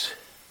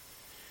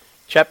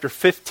Chapter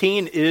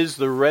 15 is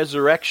the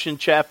resurrection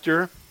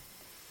chapter,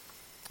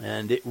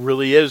 and it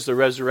really is the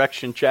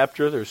resurrection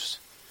chapter. There's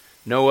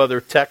no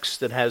other text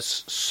that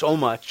has so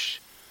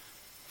much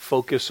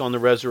focus on the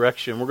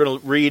resurrection. We're going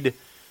to read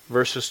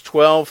verses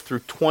 12 through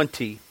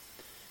 20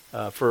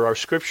 for our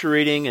scripture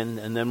reading,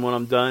 and then when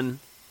I'm done,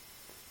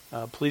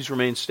 please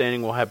remain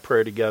standing. We'll have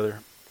prayer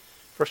together.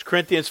 1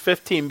 Corinthians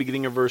 15,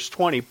 beginning of verse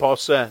 20, Paul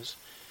says,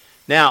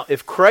 "Now,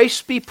 if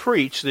Christ be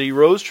preached that he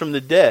rose from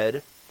the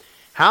dead,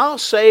 how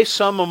say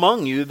some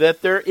among you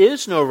that there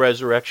is no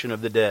resurrection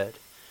of the dead?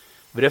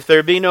 But if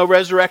there be no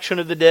resurrection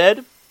of the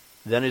dead,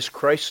 then is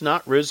Christ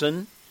not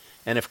risen?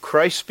 And if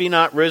Christ be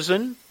not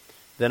risen,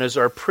 then is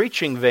our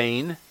preaching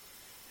vain,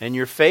 and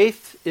your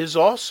faith is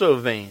also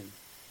vain.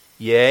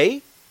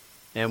 Yea,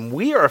 and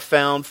we are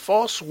found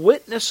false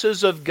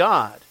witnesses of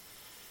God,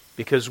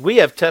 because we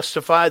have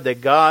testified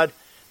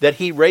that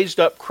he raised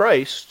up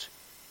Christ,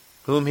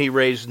 whom he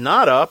raised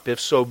not up, if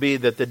so be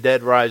that the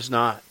dead rise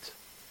not.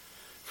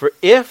 For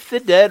if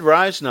the dead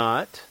rise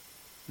not,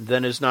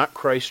 then is not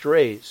Christ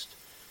raised.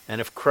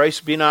 And if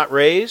Christ be not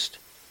raised,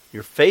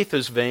 your faith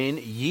is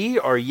vain, ye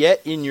are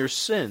yet in your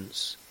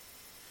sins.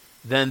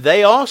 Then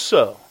they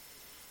also,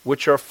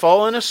 which are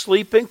fallen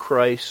asleep in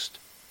Christ,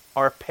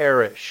 are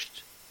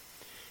perished.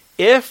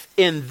 If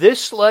in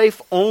this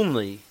life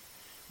only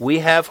we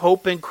have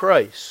hope in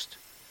Christ,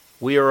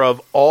 we are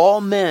of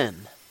all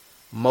men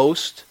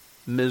most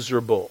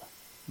miserable.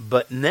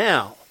 But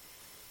now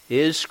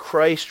is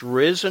Christ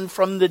risen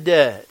from the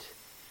dead,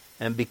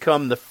 and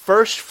become the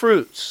first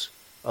fruits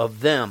of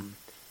them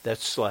that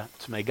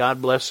slept." May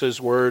God bless His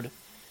word.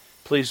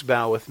 Please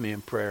bow with me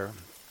in prayer.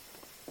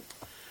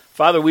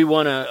 Father, we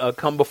want to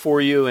come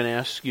before you and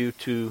ask you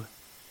to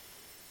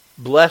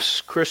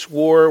bless Chris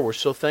War. We're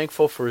so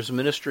thankful for his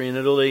ministry in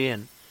Italy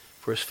and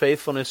for his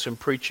faithfulness in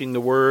preaching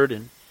the word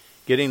and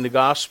getting the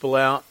gospel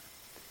out.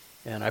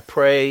 And I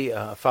pray,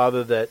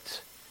 Father,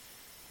 that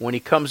when he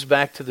comes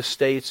back to the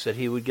States, that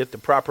he would get the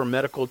proper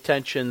medical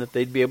attention, that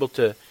they'd be able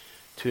to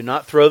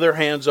not throw their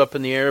hands up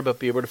in the air, but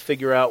be able to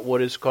figure out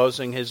what is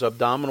causing his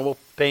abdominal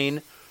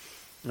pain.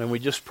 And we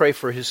just pray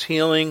for his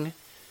healing.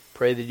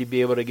 Pray that he'd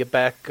be able to get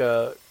back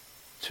to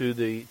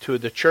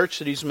the church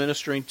that he's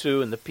ministering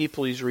to and the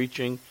people he's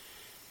reaching.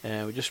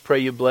 And we just pray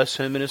you bless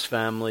him and his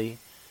family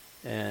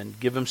and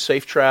give him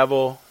safe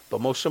travel. But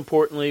most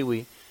importantly,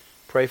 we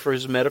pray for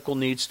his medical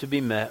needs to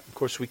be met. Of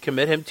course, we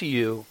commit him to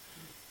you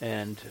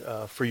and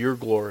for your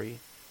glory.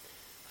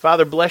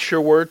 Father, bless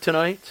your word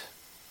tonight.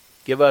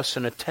 Give us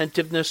an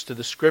attentiveness to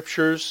the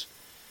Scriptures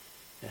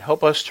and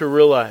help us to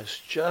realize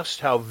just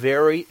how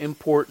very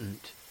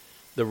important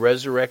the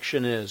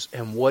resurrection is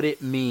and what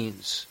it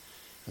means.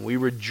 And we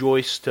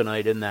rejoice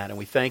tonight in that. And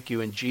we thank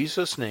you in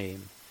Jesus'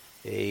 name.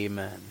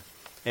 Amen.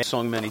 I've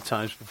sung many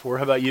times before.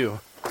 How about you?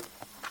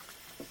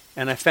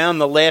 And I found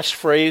the last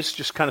phrase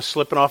just kind of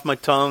slipping off my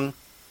tongue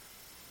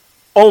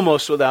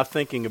almost without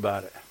thinking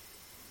about it.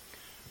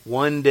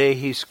 One day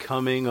he's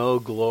coming, oh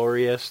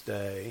glorious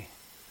day.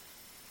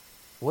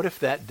 What if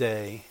that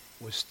day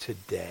was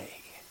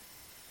today?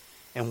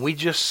 And we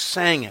just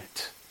sang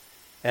it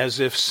as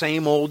if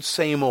same old,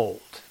 same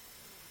old.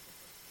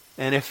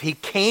 And if he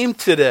came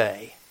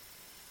today,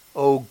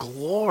 oh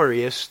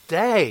glorious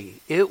day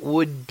it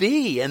would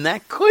be. And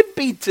that could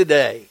be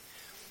today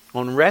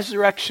on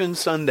Resurrection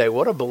Sunday.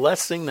 What a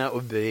blessing that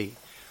would be.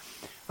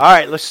 All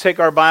right, let's take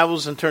our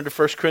Bibles and turn to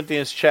 1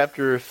 Corinthians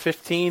chapter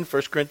 15.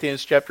 1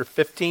 Corinthians chapter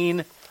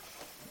 15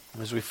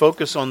 as we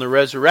focus on the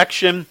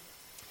resurrection.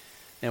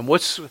 And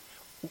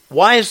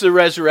why is the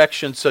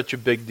resurrection such a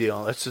big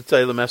deal? That's the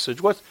title of the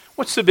message.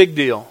 What's the big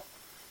deal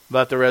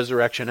about the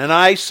resurrection? And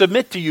I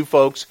submit to you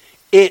folks,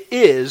 it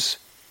is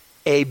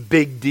a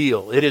big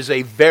deal. It is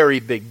a very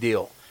big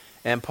deal.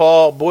 And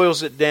Paul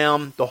boils it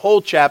down. The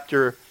whole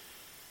chapter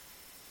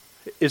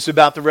is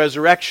about the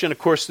resurrection. Of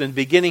course, in the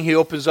beginning he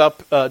opens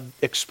up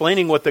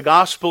explaining what the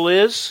gospel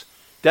is.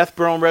 Death,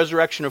 burial, and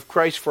resurrection of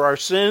Christ for our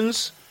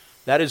sins.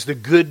 That is the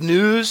good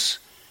news.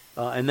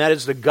 And that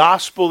is the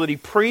gospel that he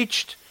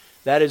preached.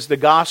 That is the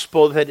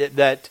gospel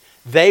that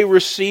they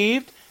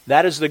received.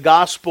 That is the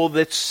gospel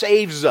that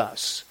saves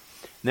us.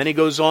 And then he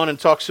goes on and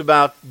talks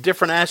about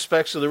different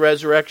aspects of the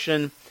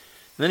resurrection. And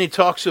then he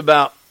talks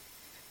about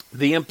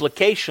the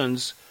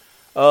implications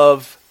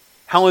of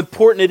how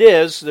important it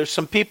is. There's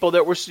some people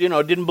that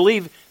didn't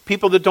believe,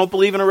 people that don't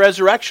believe in a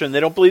resurrection. They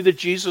don't believe that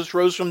Jesus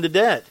rose from the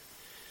dead.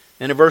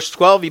 And in verse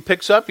 12 he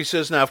picks up, he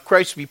says, "Now if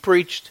Christ be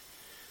preached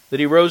that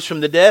he rose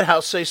from the dead,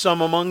 how say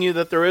some among you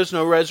that there is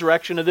no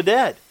resurrection of the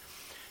dead?"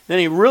 Then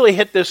he really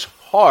hit this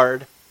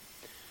hard,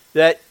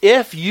 that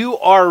if you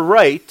are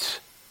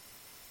right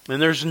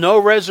and there's no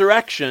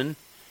resurrection,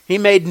 he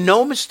made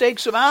no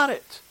mistakes about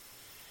it.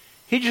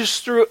 He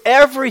just threw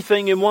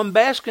everything in one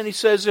basket and he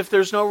says, if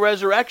there's no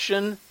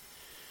resurrection,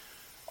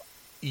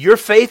 your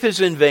faith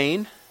is in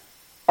vain,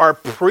 our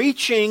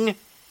preaching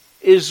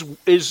is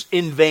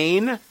in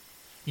vain,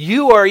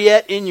 you are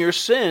yet in your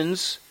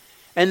sins.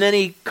 And then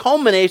he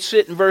culminates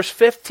it in verse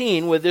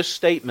 15 with this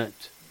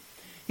statement.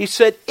 He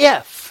said,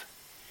 if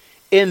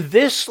in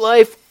this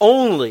life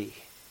only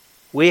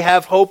we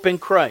have hope in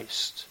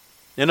Christ.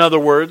 In other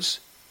words,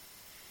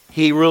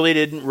 he really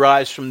didn't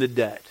rise from the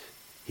dead.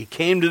 He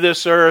came to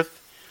this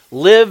earth,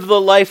 lived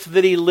the life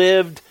that he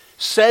lived,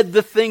 said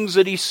the things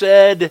that he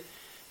said,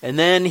 and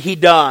then he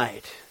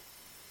died.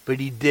 But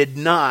he did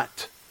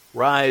not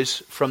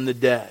rise from the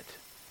dead.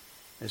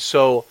 And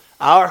so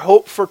our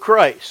hope for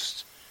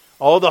Christ,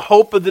 all the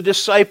hope of the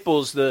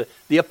disciples, the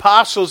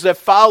apostles that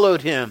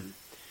followed him,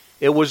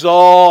 it was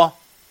all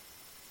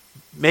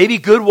maybe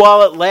good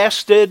while it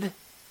lasted.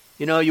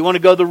 You know, you want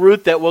to go the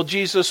route that, well,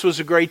 Jesus was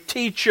a great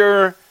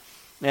teacher,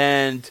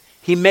 and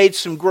he made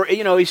some great,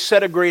 he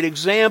set a great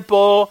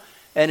example,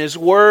 and his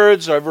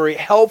words are very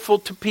helpful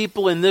to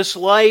people in this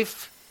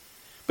life.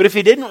 But if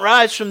he didn't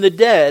rise from the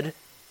dead,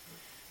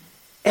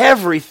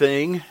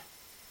 everything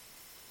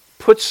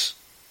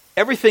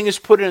is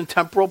put in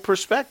temporal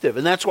perspective.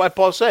 And that's why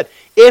Paul said,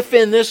 if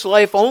in this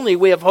life only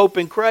we have hope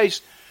in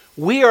Christ,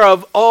 we are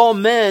of all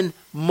men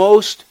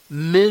most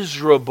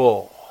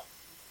miserable.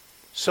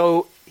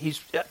 So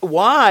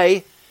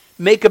why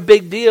make a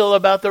big deal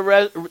about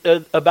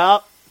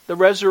the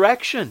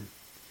resurrection?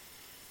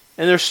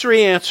 And there's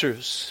three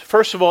answers.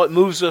 First of all, it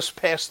moves us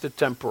past the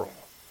temporal.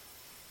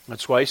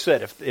 That's why he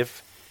said,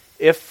 if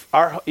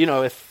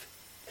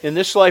in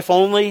this life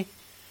only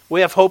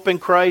we have hope in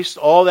Christ,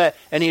 all that,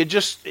 and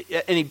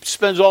he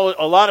spends a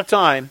lot of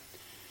time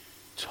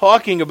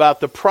talking about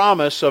the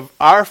promise of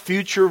our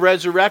future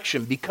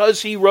resurrection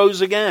because he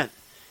rose again.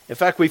 In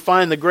fact, we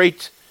find the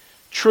great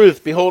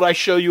truth. Behold, I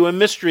show you a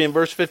mystery in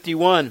verse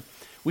 51.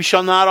 We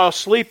shall not all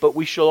sleep, but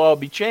we shall all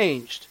be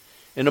changed.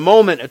 In a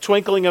moment, a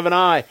twinkling of an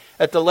eye,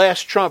 at the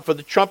last trump, for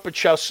the trumpet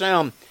shall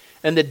sound,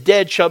 and the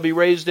dead shall be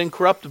raised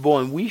incorruptible,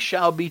 and we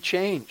shall be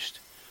changed.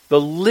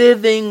 The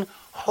living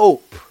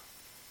hope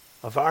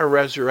of our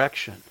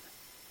resurrection.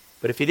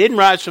 But if he didn't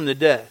rise from the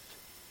dead,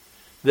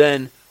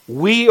 then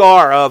we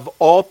are of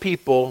all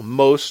people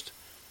most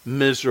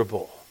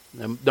miserable.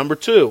 Number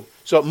two,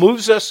 so it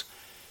moves us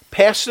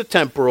past the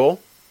temporal.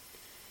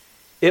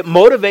 It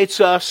motivates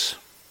us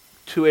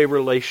to a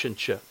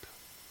relationship.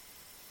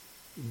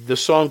 The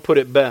song put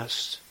it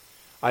best.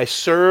 I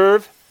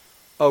serve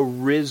a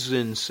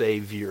risen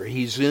Savior.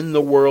 He's in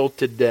the world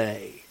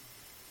today.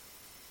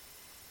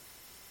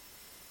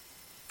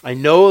 I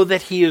know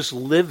that he is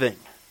living,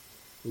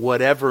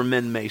 whatever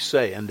men may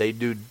say. And they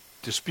do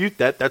dispute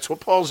that. That's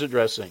what Paul's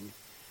addressing.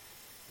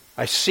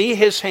 I see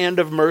his hand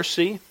of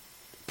mercy.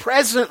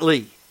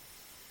 Presently,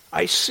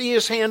 I see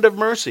his hand of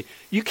mercy.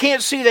 You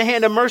can't see the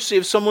hand of mercy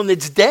of someone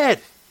that's dead.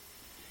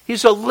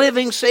 He's a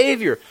living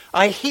Savior.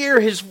 I hear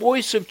his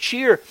voice of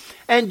cheer.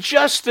 And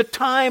just the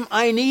time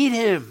I need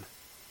him,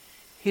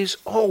 he's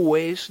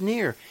always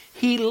near.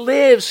 He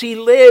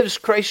lives.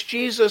 Christ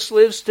Jesus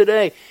lives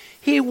today.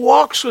 He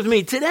walks with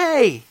me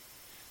today.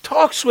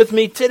 Talks with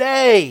me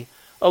today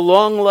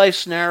along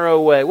life's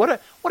narrow way. What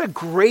a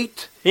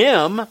great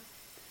hymn.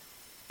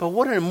 But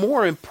what a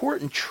more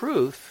important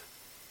truth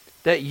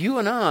that you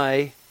and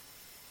I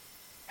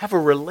have a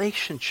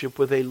relationship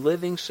with a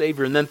living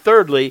Savior. And then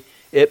thirdly,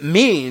 it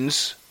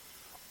means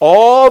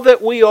all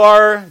that we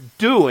are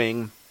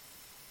doing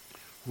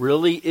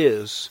really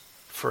is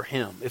for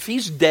him. If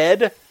he's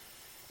dead,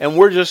 and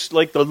we're just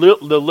like the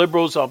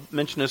liberals, I'll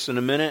mention this in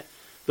a minute,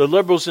 the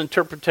liberals'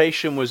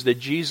 interpretation was that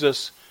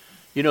Jesus,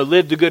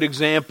 lived a good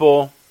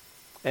example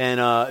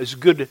and is a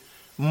good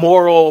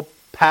moral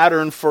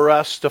pattern for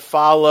us to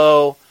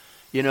follow,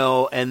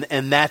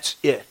 and that's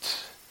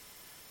it.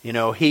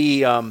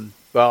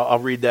 I'll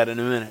read that in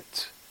a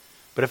minute.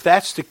 But if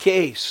that's the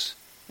case,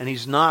 and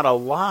he's not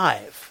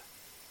alive,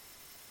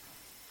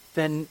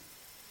 then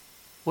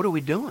what are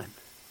we doing?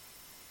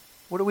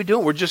 What are we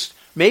doing? We're just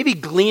maybe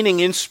gleaning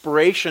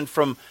inspiration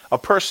from a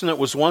person that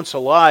was once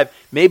alive,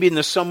 maybe in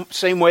the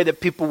same way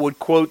that people would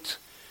quote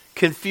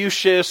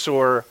Confucius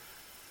or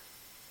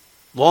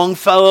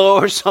Longfellow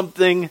or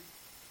something.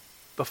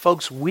 But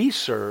folks, we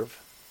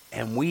serve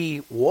and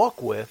we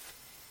walk with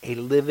a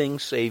living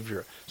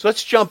Savior. So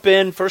let's jump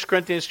in, 1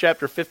 Corinthians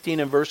chapter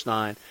 15 and verse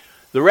 9.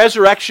 The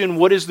resurrection,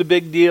 what is the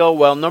big deal?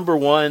 Well, number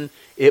one,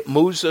 it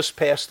moves us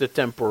past the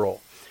temporal.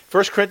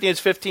 1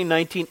 Corinthians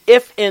 15:19,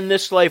 if in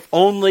this life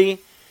only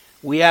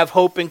we have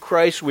hope in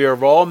Christ, we are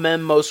of all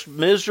men most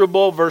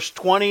miserable. Verse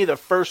 20, the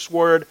first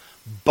word,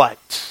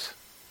 but.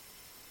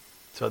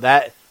 So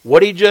that,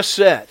 what he just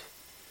said,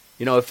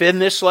 if in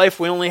this life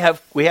we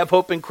have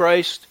hope in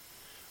Christ,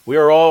 we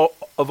are all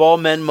of all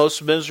men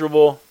most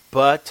miserable,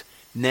 but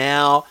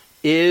now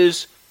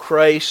is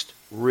Christ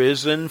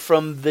risen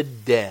from the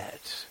dead.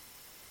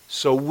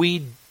 So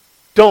we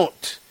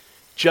don't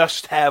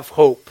just have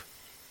hope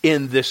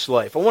in this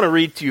life. I want to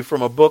read to you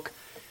from a book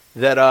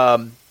that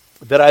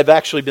I've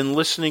actually been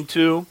listening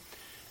to,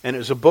 and it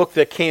was a book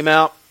that came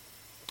out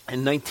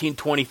in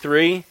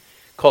 1923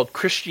 called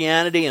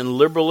Christianity and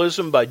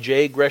Liberalism by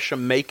J.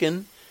 Gresham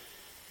Machen.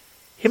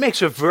 He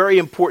makes a very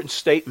important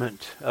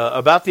statement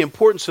about the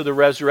importance of the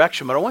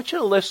resurrection, but I want you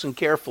to listen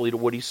carefully to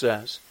what he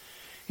says.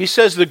 He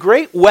says, the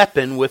great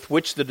weapon with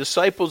which the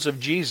disciples of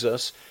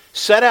Jesus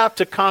set out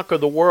to conquer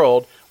the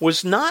world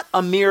was not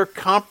a mere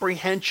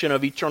comprehension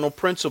of eternal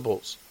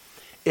principles.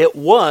 It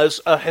was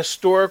a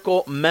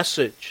historical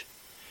message,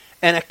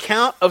 an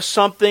account of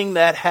something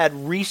that had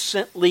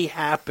recently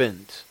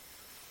happened.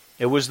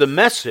 It was the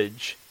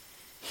message,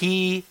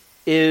 He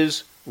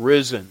is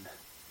risen.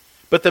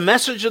 But the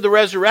message of the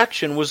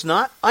resurrection was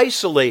not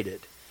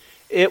isolated.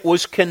 It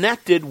was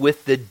connected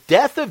with the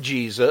death of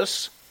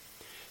Jesus,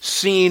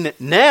 seen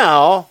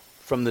now,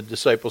 from the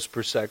disciples'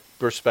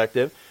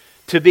 perspective,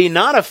 to be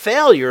not a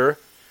failure,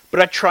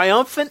 but a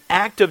triumphant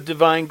act of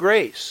divine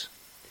grace.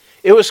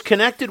 It was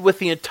connected with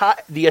the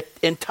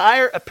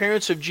entire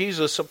appearance of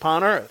Jesus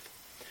upon earth.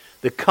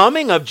 The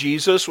coming of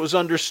Jesus was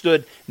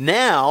understood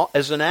now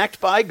as an act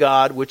by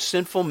God which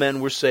sinful men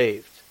were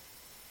saved.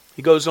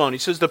 He goes on, he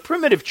says, the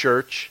primitive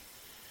church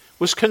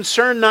was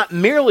concerned not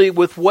merely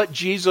with what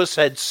Jesus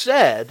had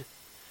said,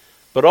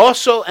 but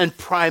also and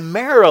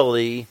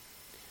primarily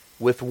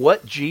with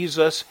what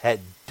Jesus had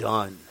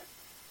done.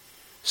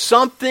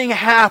 Something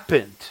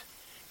happened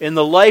in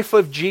the life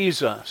of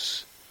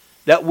Jesus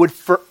that would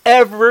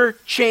forever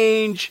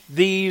change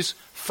these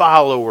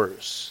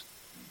followers.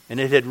 And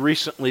it had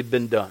recently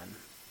been done.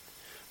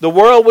 The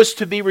world was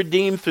to be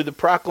redeemed through the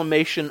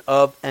proclamation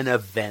of an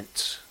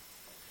event.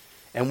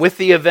 And with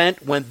the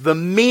event went the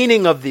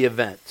meaning of the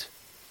event.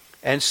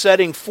 And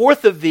setting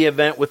forth of the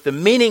event with the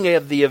meaning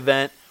of the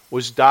event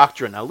was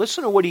doctrine. Now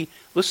listen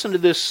to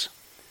this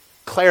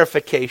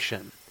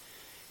clarification.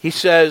 He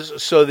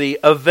says, so the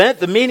event,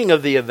 the meaning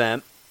of the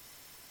event,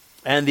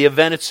 and the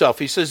event itself.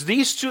 He says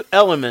these two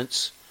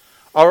elements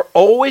are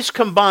always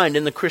combined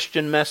in the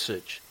Christian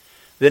message.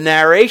 The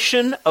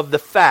narration of the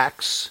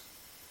facts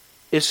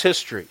is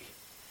history.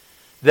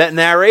 That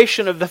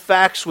narration of the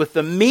facts with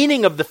the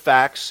meaning of the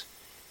facts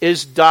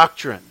is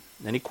doctrine.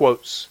 And he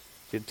quotes,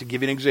 to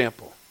give you an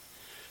example.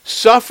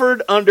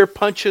 Suffered under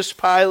Pontius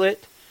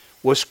Pilate,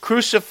 was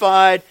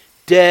crucified,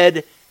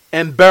 dead,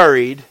 and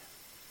buried.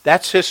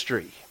 That's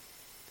history.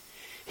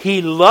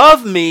 He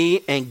loved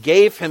me and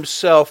gave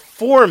himself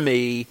for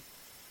me.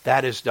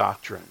 That is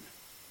doctrine.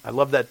 I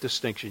love that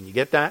distinction. You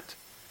get that?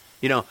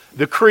 You know,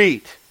 the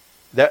creed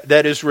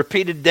that is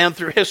repeated down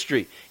through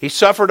history. He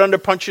suffered under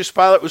Pontius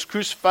Pilate, was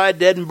crucified,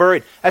 dead, and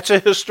buried. That's a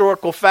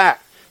historical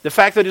fact. The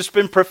fact that it's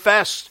been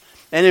professed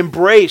and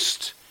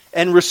embraced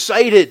and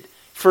recited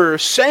for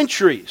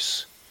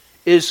centuries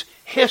is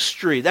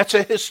history. That's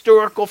a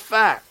historical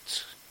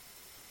fact.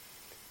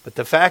 But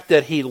the fact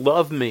that he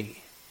loved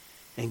me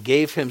and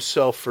gave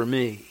himself for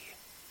me,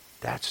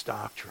 that's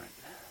doctrine.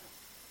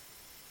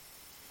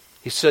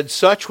 He said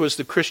such was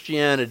the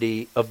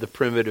Christianity of the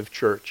primitive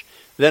church.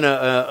 Then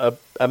a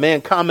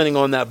man commenting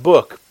on that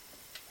book,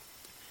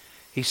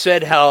 he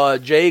said how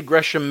J.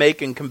 Gresham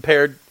Machen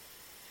compared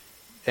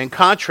and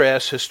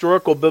contrasts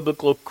historical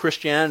biblical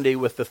Christianity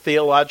with the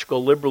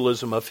theological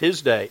liberalism of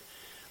his day.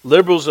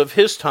 Liberals of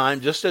his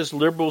time, just as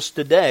liberals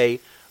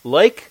today,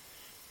 liked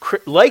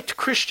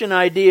Christian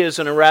ideas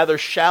in a rather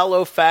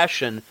shallow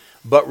fashion,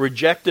 but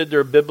rejected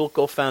their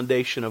biblical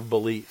foundation of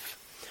belief.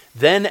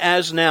 Then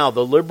as now,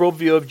 the liberal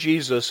view of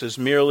Jesus is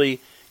merely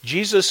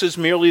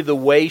the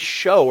way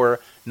shower,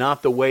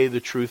 not the way, the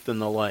truth, and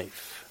the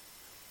life.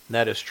 And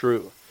that is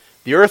true.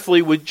 The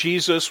earthly with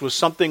Jesus was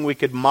something we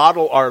could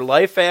model our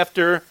life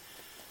after,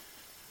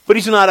 but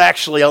he's not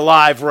actually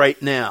alive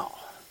right now.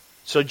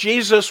 So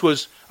Jesus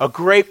was a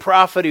great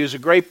prophet. He was a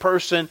great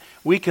person.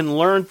 We can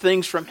learn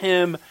things from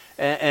him,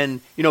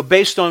 and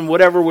based on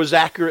whatever was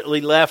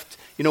accurately left,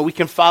 we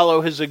can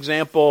follow his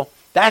example.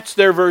 That's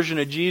their version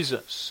of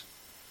Jesus.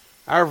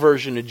 Our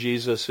version of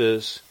Jesus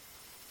is,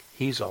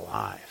 he's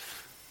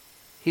alive.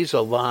 He's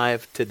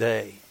alive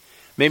today.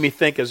 Made me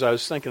think as I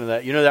was thinking of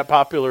that. You know that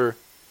popular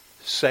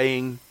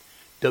saying,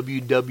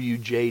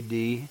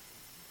 WWJD,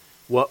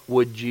 what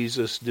would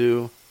Jesus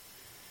do?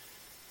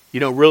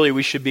 Really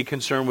we should be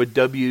concerned with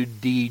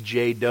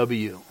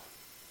WDJW.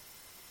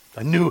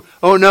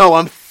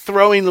 I'm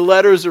throwing the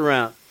letters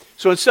around.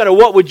 So instead of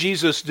what would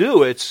Jesus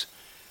do, it's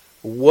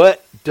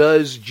what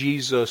does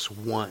Jesus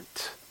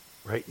want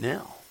right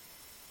now?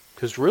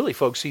 Because really,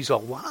 folks, he's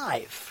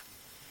alive.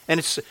 And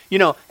it's,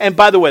 and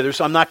by the way,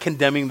 I'm not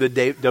condemning the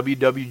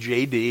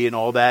WWJD and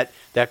all that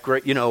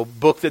great,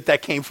 book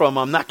that came from.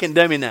 I'm not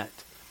condemning that.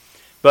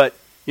 But,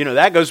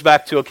 that goes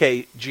back to,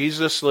 okay,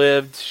 Jesus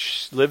lived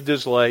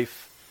his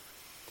life.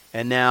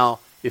 And now,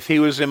 if he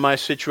was in my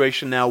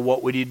situation now,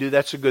 what would he do?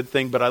 That's a good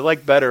thing. But I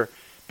like better,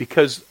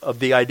 because of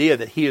the idea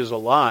that he is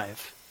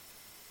alive,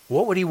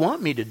 what would he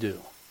want me to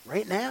do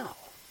right now?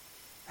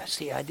 That's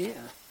the idea.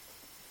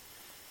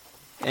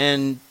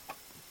 And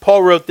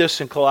Paul wrote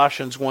this in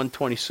Colossians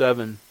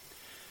 1:27.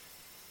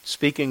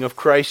 Speaking of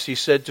Christ, he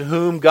said, to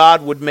whom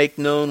God would make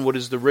known what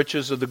is the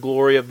riches of the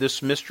glory of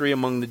this mystery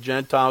among the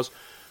Gentiles.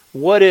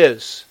 What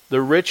is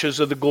the riches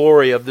of the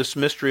glory of this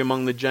mystery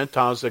among the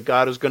Gentiles that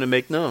God is going to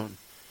make known?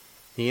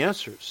 He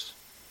answers,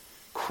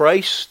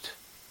 Christ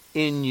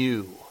in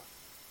you,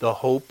 the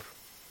hope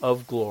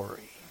of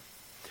glory.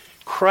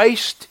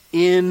 Christ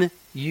in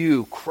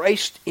you,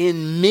 Christ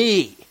in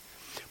me.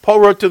 Paul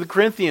wrote to the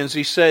Corinthians,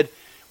 he said,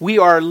 We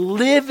are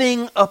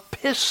living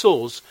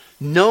epistles,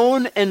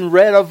 known and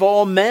read of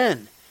all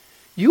men.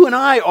 You and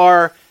I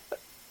are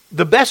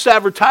the best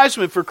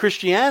advertisement for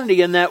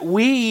Christianity in that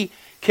we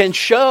can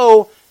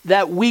show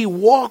that we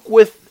walk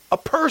with a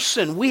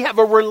person. We have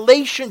a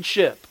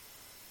relationship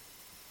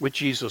with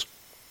Jesus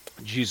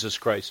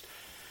Christ.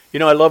 You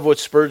know, I love what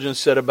Spurgeon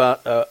said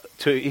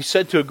he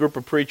said to a group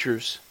of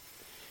preachers,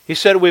 he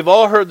said, we've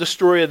all heard the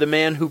story of the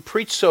man who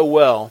preached so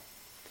well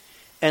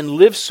and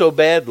lived so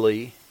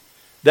badly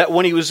that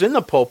when he was in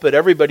the pulpit,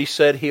 everybody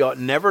said he ought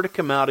never to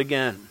come out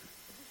again.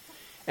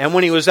 And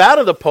when he was out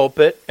of the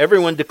pulpit,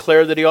 everyone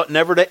declared that he ought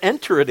never to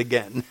enter it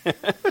again.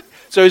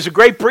 So he's a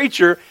great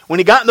preacher. When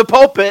he got in the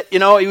pulpit, you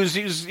know, he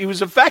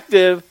was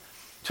effective.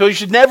 So he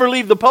should never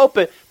leave the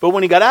pulpit. But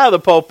when he got out of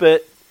the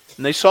pulpit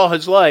and they saw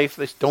his life,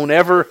 they said, don't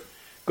ever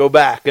go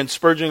back. And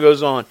Spurgeon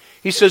goes on.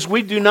 He says,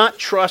 we do not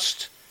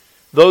trust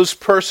those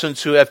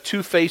persons who have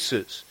two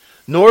faces,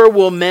 nor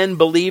will men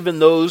believe in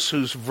those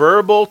whose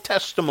verbal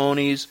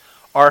testimonies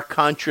are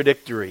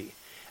contradictory.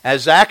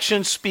 As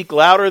actions speak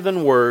louder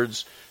than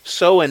words,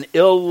 so an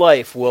ill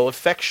life will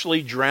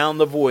effectually drown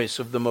the voice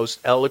of the most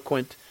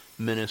eloquent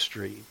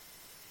ministry.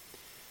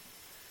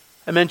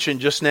 I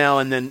mentioned just now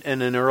and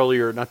then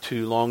earlier, not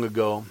too long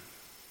ago,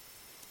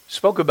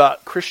 spoke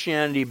about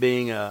Christianity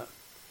being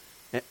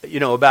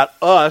about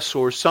us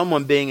or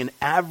someone being an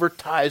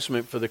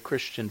advertisement for the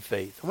Christian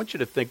faith. I want you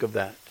to think of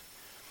that.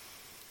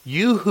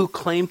 You who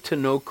claim to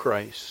know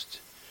Christ,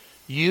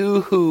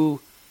 you who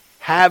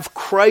have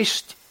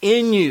Christ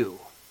in you,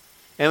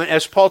 and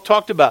as Paul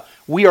talked about,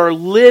 we are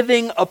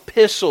living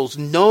epistles,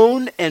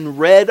 known and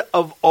read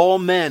of all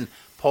men,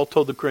 Paul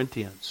told the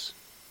Corinthians.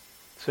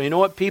 So you know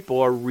what? People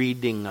are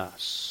reading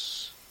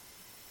us.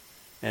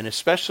 And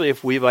especially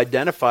if we've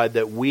identified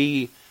that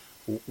we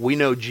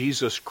know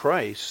Jesus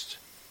Christ,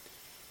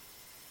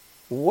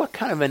 what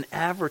kind of an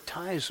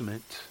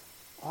advertisement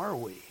are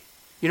we?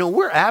 You know,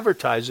 we're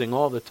advertising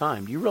all the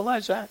time. Do you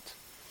realize that?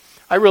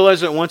 I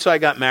realized that once I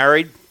got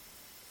married,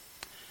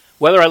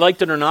 whether I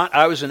liked it or not,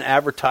 I was an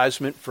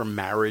advertisement for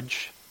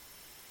marriage.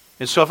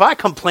 And so if I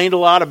complained a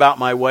lot about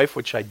my wife,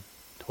 which I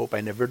hope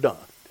I never done,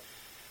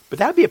 but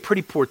that would be a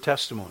pretty poor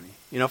testimony.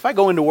 You know, if I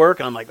go into work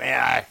and I'm like,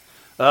 man,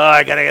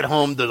 I got to get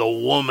home to the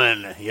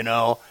woman, you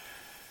know.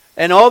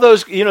 And all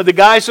those, you know, the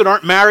guys that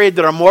aren't married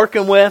that I'm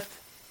working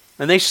with,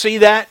 and they see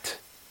that,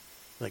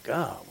 like,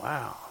 oh,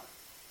 wow,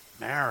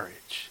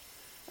 marriage.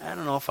 I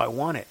don't know if I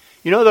want it.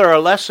 You know, there are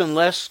less and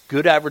less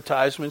good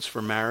advertisements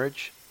for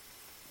marriage.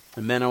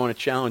 And men, I want to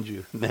challenge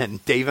you. Men,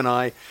 Dave and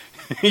I,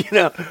 you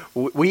know,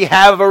 we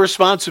have a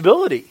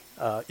responsibility,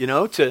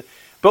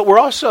 but we're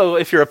also,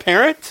 if you're a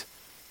parent,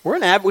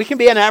 we can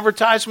be an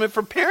advertisement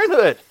for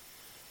parenthood,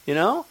 you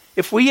know.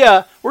 If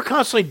we're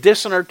constantly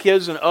dissing our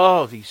kids and,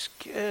 oh, these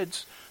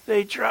kids,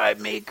 they drive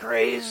me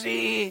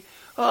crazy.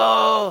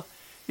 Oh,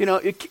 you know,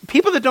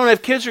 people that don't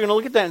have kids are going to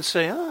look at that and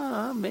say,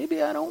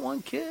 maybe I don't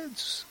want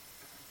kids.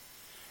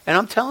 And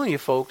I'm telling you,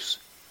 folks,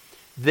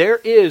 there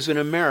is in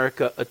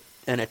America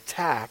an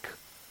attack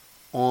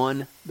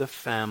on the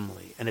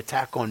family, an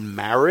attack on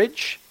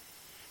marriage,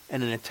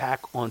 and an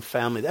attack on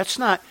family. That's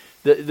not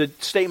the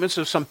statements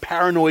of some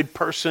paranoid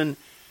person.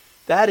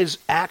 That is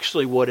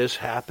actually what is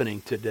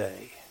happening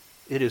today.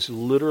 It is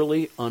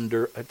literally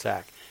under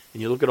attack.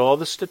 And you look at all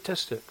the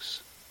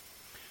statistics.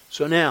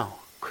 So now,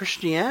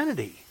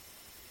 Christianity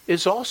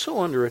is also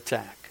under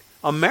attack.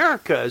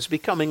 America is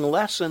becoming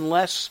less and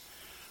less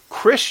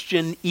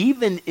Christian,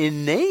 even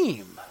in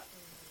name.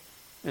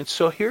 And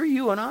so here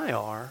you and I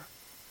are.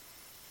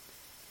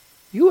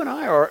 You and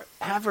I are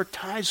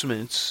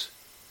advertisements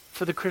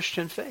for the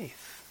Christian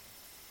faith.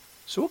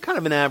 So what kind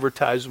of an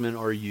advertisement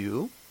are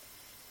you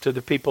to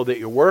the people that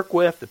you work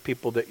with, the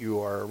people that you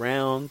are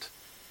around?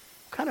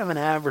 What kind of an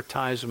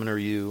advertisement are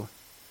you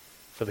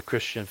for the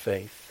Christian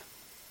faith?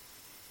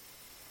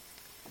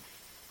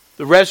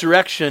 The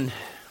resurrection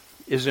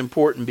is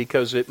important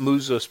because it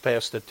moves us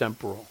past the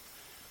temporal.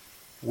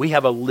 We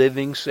have a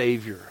living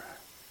Savior.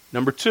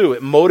 Number two,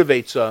 it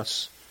motivates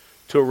us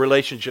to a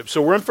relationship.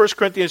 So we're in 1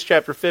 Corinthians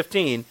chapter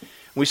 15.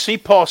 We see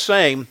Paul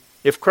saying,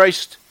 if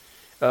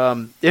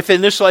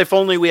in this life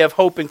only we have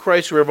hope in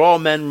Christ, we're of all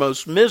men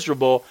most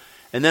miserable.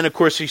 And then, of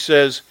course, he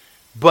says,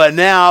 but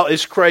now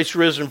is Christ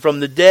risen from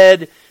the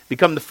dead,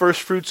 become the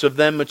first fruits of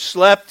them which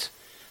slept.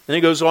 Then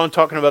he goes on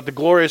talking about the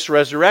glorious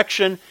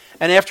resurrection.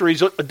 And after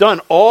he's done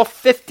all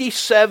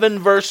 57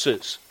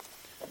 verses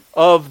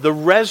of the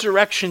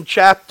resurrection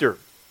chapter,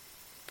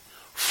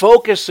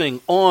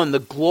 focusing on the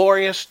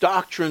glorious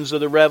doctrines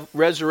of the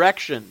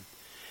resurrection,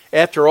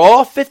 after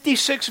all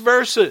 56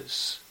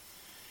 verses,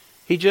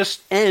 he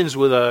just ends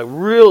with a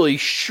really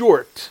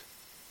short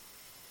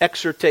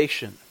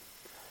exhortation.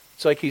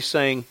 It's like he's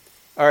saying,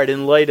 all right,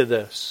 in light of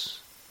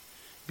this,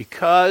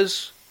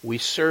 because we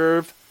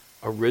serve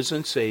a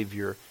risen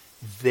Savior,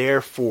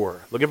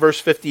 therefore, look at verse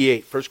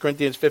 58, 1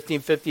 Corinthians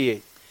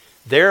 15:58.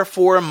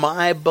 Therefore,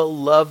 my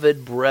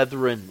beloved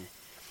brethren,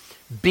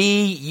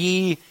 be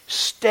ye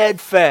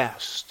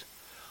steadfast,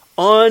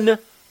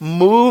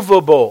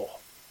 unmovable,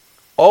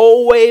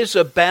 always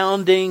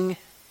abounding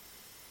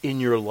in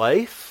your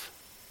life,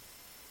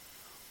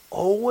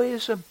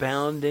 always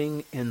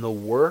abounding in the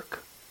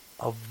work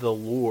of the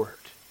Lord.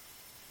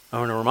 I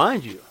want to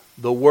remind you,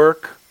 the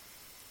work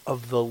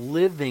of the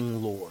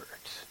living Lord.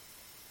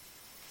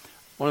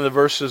 One of the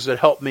verses that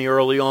helped me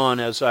early on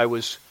as I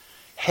was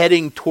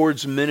heading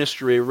towards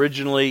ministry,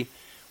 originally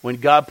when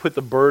God put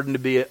the burden to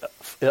be a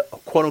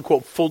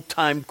quote-unquote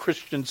full-time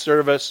Christian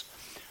service,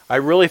 I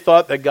really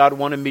thought that God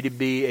wanted me to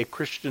be a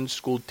Christian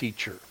school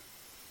teacher,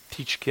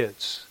 teach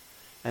kids.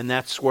 And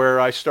that's where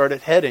I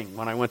started heading.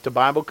 When I went to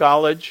Bible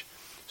college,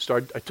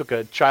 I took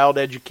a child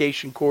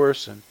education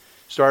course and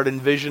started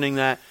envisioning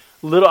that.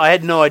 I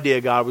had no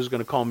idea God was going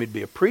to call me to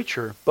be a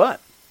preacher,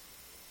 but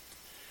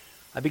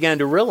I began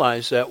to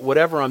realize that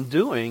whatever I'm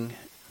doing,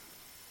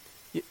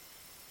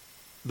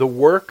 the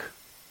work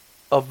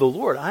of the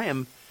Lord,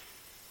 I'm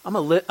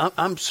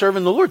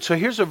serving the Lord. So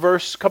here's a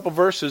couple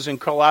verses in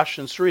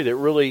Colossians 3 that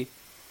really, in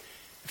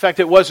fact,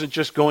 it wasn't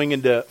just going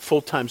into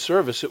full-time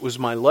service, it was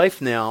my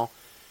life now.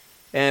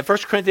 And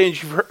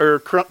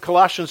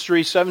Colossians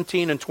 3,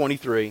 17 and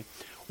 23,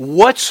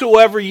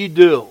 whatsoever you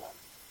do,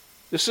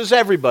 this is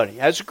everybody,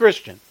 as a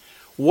Christian,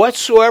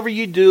 whatsoever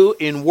you do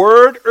in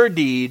word or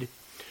deed,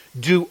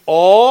 do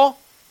all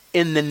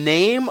in the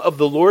name of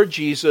the Lord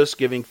Jesus,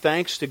 giving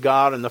thanks to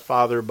God and the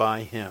Father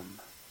by Him.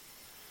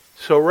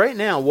 So right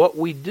now, what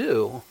we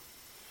do,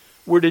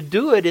 we're to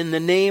do it in the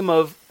name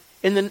of,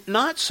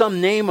 not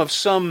some name of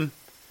some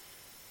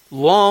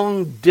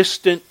long,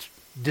 distant,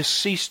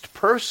 deceased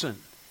person.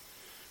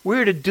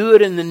 We're to do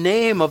it in the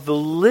name of the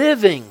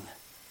living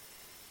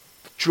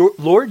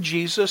Lord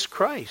Jesus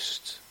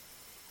Christ.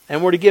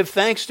 And we're to give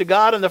thanks to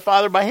God and the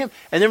Father by Him.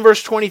 And then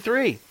verse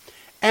 23,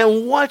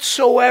 and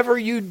whatsoever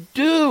you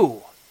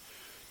do,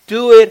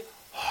 do it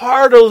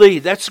heartily.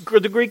 That's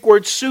the Greek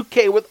word suke,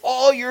 with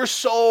all your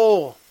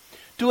soul.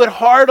 Do it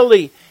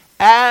heartily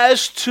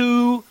as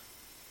to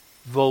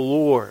the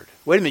Lord.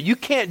 Wait a minute, you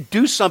can't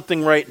do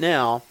something right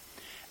now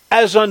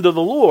as unto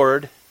the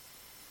Lord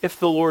if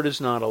the Lord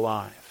is not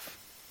alive.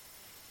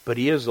 But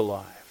He is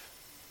alive.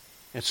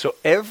 And so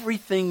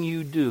everything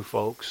you do,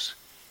 folks,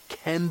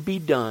 can be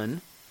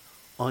done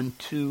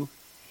unto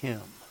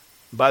Him.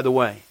 By the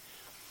way,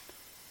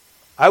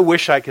 I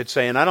wish I could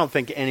say, and I don't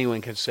think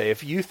anyone can say,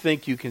 if you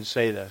think you can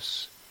say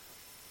this,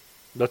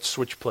 let's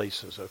switch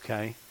places,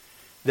 okay?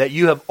 That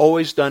you have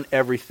always done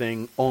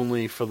everything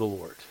only for the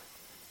Lord.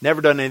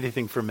 Never done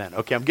anything for men.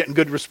 Okay, I'm getting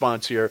good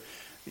response here.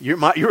 Your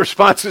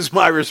response is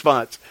my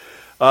response.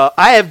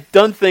 I have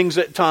done things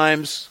at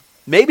times,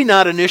 maybe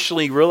not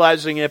initially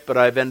realizing it, but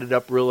I've ended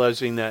up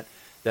realizing that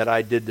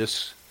I did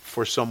this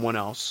for someone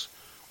else,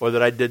 or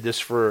that I did this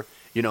for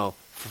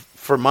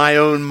my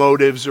own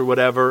motives or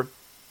whatever.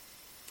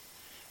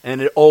 And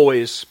it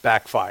always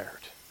backfired,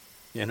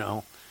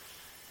 But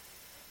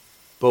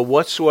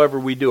whatsoever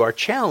we do, our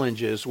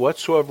challenge is,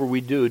 whatsoever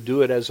we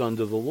do it as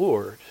unto the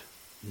Lord,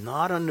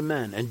 not unto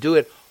men. And do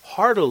it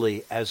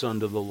heartily as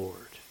unto the Lord.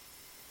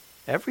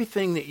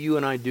 Everything that you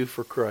and I do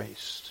for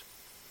Christ,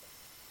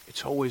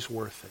 it's always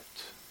worth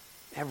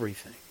it.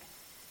 Everything.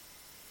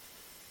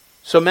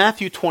 So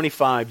Matthew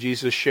 25,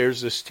 Jesus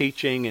shares this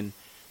teaching, and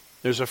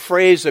there's a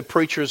phrase that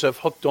preachers have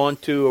hooked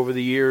onto over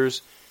the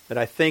years that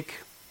I think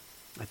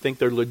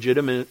they're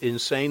legitimate in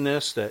saying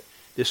this, that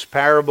this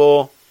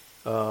parable,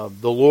 the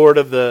Lord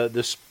of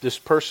this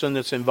person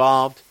that's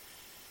involved,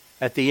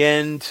 at the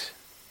end,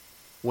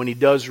 when he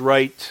does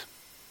right,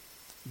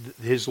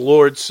 his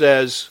Lord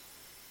says,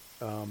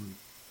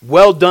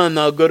 well done,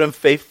 thou good and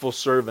faithful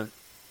servant.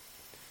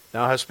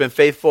 Thou hast been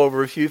faithful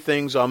over a few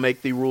things, I'll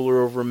make thee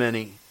ruler over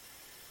many.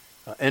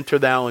 Enter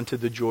thou into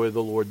the joy of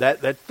the Lord.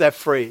 That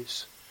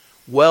phrase,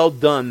 well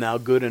done, thou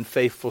good and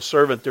faithful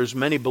servant. There's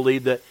many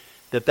believe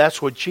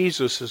that's what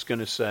Jesus is going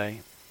to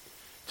say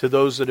to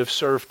those that have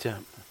served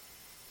Him.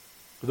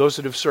 Those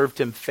that have served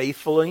Him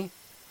faithfully,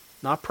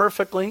 not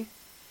perfectly,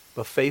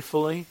 but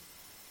faithfully.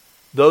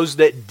 Those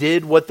that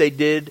did what they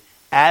did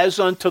as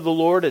unto the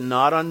Lord and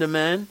not unto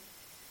men,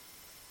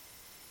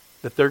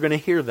 that they're going to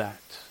hear that.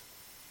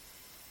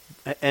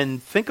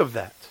 And think of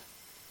that.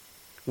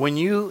 When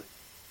you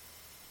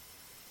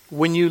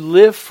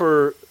live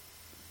for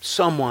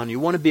someone, you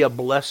want to be a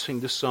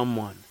blessing to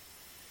someone,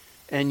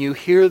 and you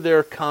hear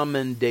their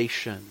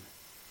commendation.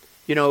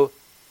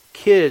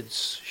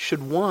 Kids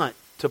should want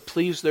to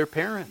please their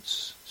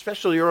parents,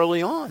 especially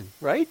early on,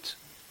 right?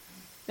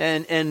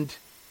 And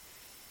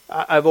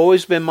I've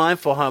always been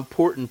mindful how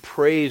important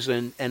praise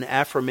and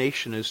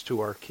affirmation is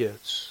to our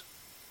kids.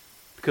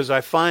 Because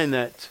I find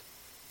that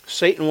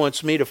Satan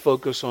wants me to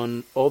focus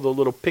on all the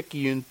little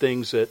picayune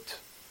things that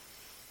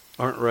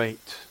aren't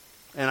right.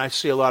 And I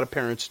see a lot of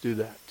parents do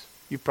that.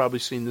 You've probably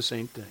seen the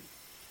same thing.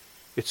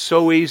 It's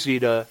so easy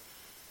to,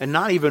 and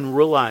not even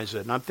realize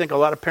it. And I think a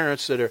lot of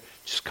parents that are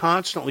just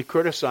constantly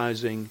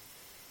criticizing,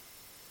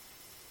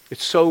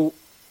 it's so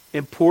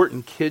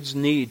important. Kids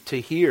need to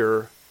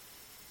hear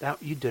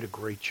that you did a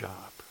great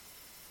job.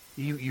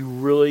 You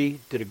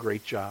really did a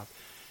great job.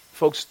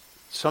 Folks,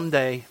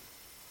 someday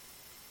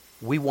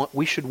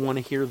we should want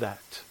to hear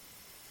that.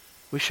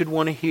 We should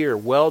want to hear,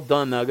 well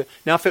done, thou good.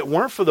 Now, if it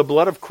weren't for the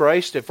blood of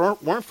Christ, if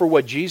it weren't for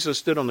what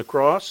Jesus did on the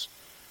cross,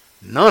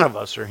 none of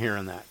us are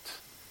hearing that.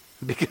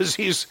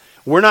 Because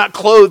we're not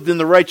clothed in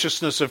the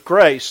righteousness of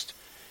Christ.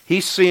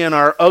 He's seeing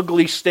our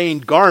ugly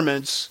stained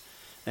garments,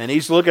 and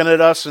he's looking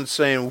at us and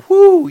saying,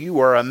 whoo, you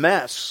are a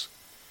mess.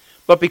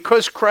 But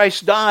because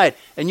Christ died,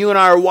 and you and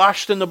I are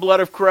washed in the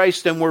blood of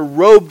Christ, and we're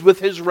robed with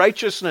his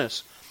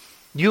righteousness,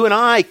 you and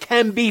I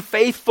can be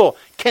faithful,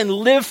 can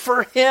live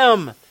for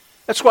him.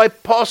 That's why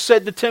Paul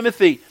said to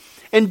Timothy,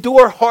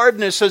 endure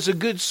hardness as a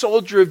good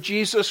soldier of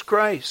Jesus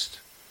Christ.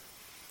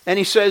 And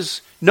he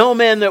says, no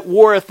man that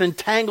warreth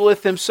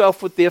entangleth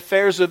himself with the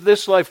affairs of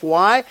this life.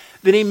 Why?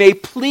 That he may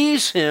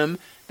please him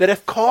that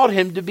hath called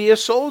him to be a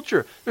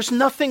soldier. There's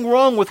nothing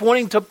wrong with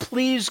wanting to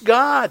please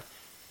God.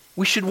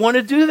 We should want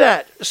to do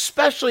that,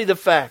 especially the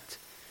fact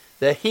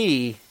that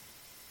he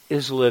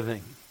is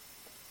living.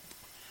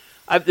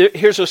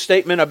 Here's a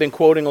statement I've been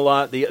quoting a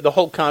lot, the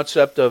whole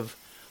concept of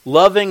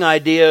loving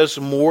ideas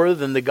more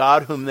than the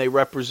God whom they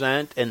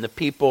represent and the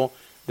people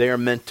they are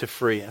meant to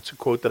free. That's a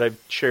quote that I've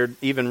shared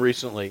even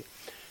recently.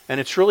 And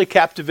it's really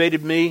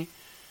captivated me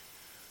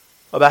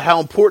about how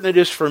important it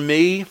is for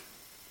me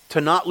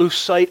to not lose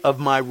sight of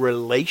my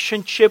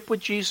relationship with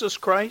Jesus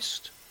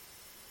Christ.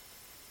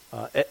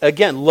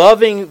 Again,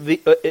 loving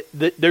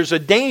there's a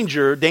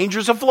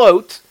danger's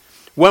afloat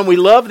when we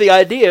love the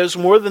ideas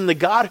more than the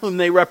God whom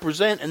they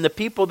represent and the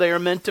people they are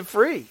meant to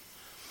free.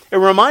 It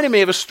reminded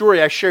me of a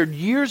story I shared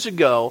years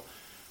ago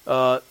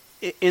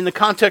in the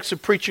context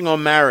of preaching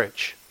on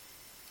marriage.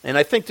 And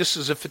I think this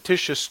is a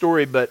fictitious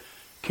story, but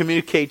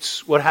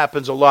communicates what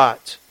happens a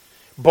lot.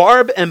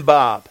 Barb and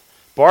Bob.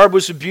 Barb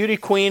was a beauty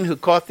queen who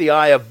caught the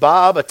eye of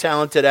Bob, a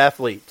talented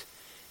athlete.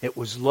 It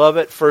was love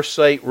at first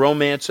sight,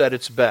 romance at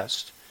its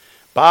best.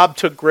 Bob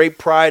took great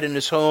pride in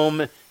his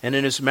home and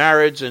in his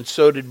marriage, and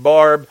so did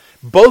Barb.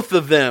 Both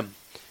of them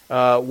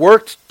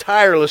worked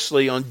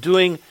tirelessly on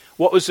doing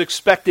what was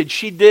expected.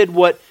 She did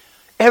what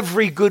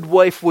every good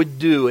wife would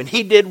do, and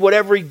he did what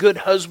every good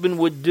husband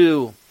would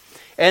do.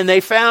 And they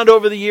found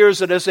over the years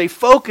that as they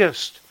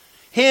focused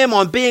him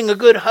on being a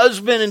good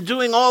husband and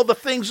doing all the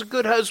things that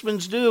good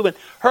husbands do, and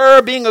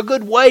her being a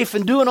good wife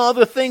and doing all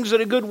the things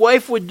that a good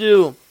wife would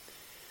do,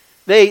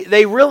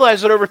 they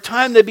realized that over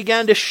time they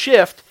began to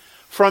shift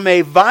from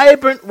a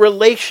vibrant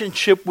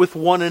relationship with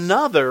one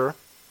another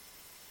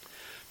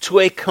to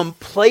a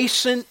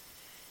complacent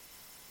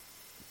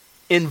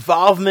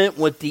involvement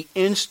with the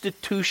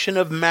institution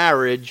of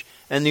marriage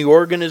and the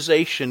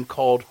organization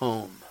called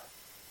home.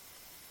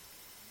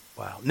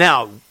 Wow.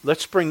 Now,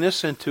 let's bring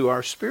this into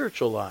our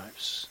spiritual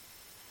lives.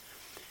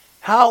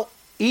 How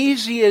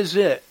easy is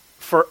it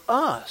for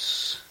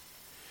us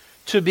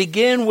to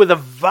begin with a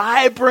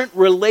vibrant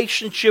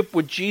relationship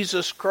with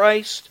Jesus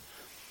Christ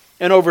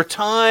and over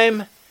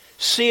time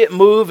see it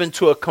move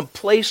into a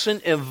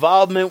complacent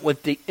involvement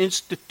with the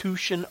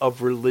institution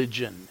of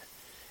religion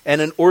and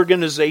an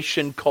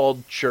organization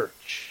called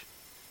church?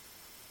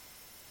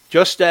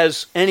 Just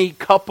as any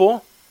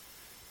couple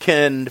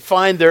can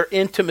find their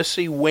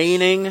intimacy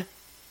waning,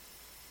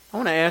 I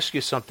want to ask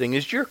you something.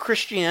 Is your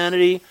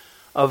Christianity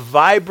a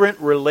vibrant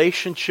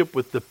relationship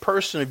with the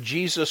person of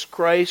Jesus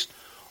Christ,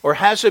 or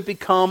has it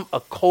become a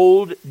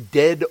cold,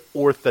 dead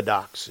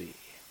orthodoxy?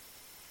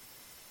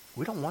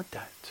 We don't want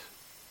that.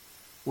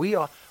 We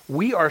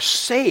are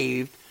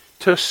saved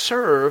to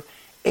serve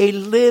a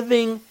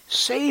living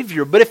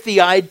Savior. But if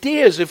the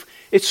idea is, if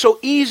it's so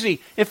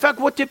easy, in fact,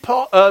 what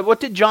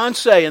did John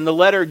say in the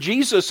letter,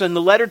 Jesus in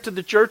the letter to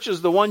the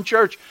churches, the one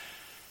church?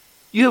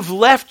 You have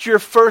left your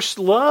first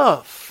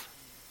love.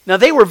 Now,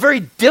 they were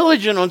very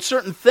diligent on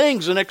certain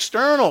things and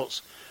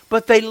externals,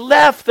 but they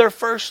left their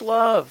first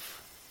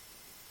love.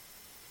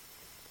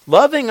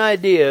 Loving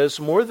ideas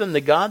more than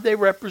the God they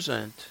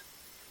represent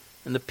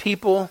and the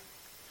people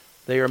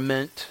they are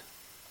meant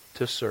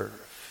to serve.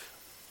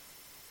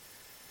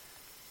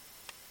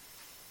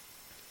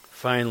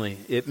 Finally,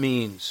 it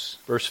means,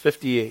 verse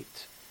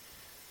 58,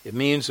 it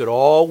means that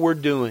all we're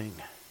doing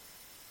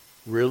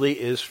really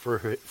is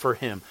for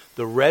Him.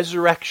 The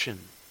resurrection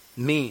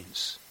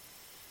means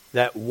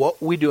that what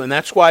we do, and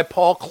that's why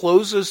Paul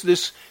closes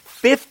this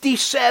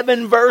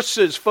 57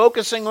 verses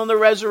focusing on the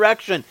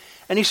resurrection.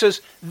 And he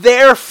says,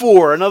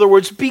 therefore, in other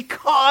words,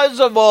 because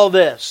of all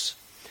this,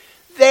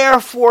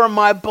 therefore,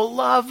 my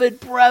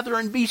beloved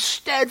brethren, be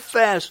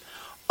steadfast,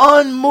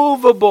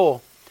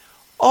 unmovable,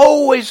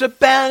 always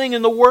abounding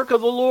in the work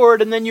of the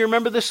Lord. And then you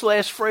remember this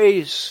last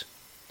phrase.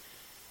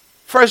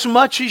 For as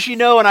much as you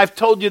know, and I've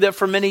told you that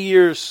for many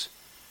years,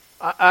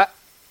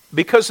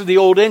 because of the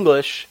Old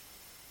English,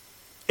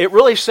 it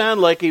really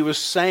sounded like he was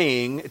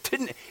saying,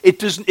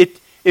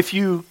 if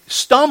you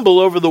stumble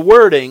over the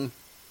wording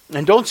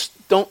and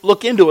don't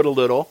look into it a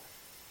little,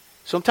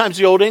 sometimes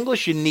the Old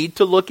English, you need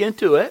to look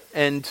into it.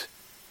 And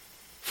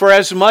for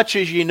as much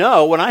as you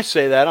know, when I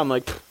say that,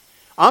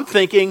 I'm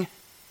thinking,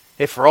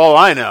 hey, for all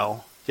I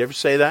know. Did you ever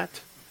say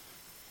that?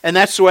 And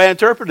that's the way I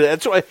interpreted it.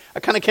 That's why I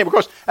kind of came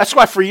across. That's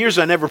why for years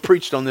I never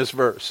preached on this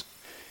verse.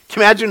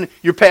 Can you imagine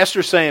your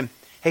pastor saying,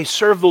 hey,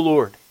 serve the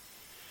Lord.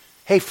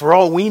 hey, for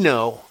all we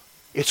know,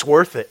 it's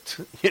worth it.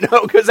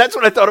 Because that's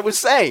what I thought it was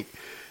saying.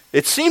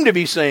 It seemed to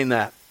be saying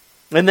that.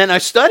 And then I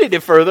studied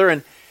it further,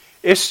 and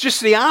it's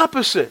just the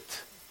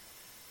opposite.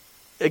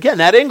 Again,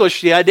 that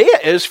English, the idea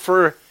is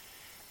for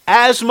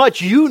as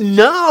much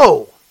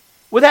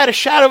without a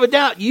shadow of a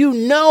doubt, you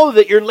know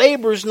that your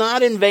labor is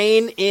not in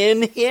vain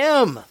in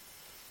Him.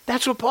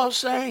 That's what Paul's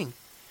saying.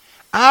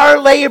 Our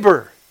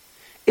labor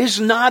is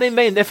not in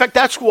vain. In fact,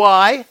 that's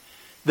why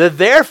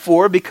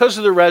therefore, because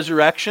of the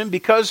resurrection,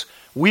 because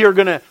we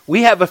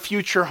have a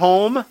future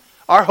home,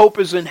 our hope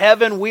is in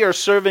heaven, we are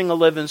serving a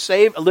living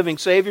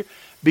Savior.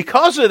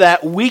 Because of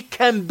that, we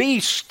can be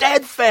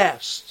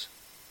steadfast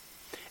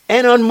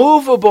and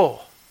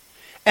unmovable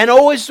and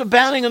always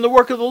abounding in the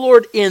work of the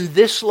Lord in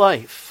this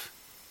life,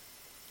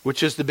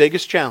 which is the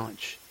biggest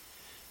challenge.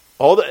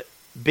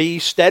 Be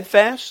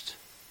steadfast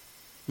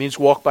means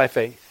walk by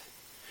faith.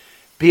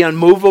 Be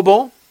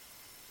unmovable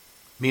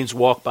means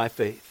walk by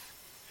faith.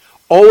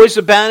 Always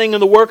abounding in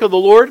the work of the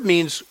Lord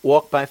means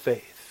walk by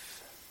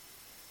faith.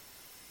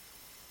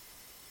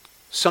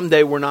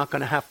 Someday we're not going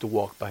to have to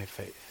walk by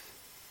faith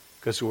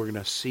because we're going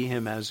to see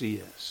Him as He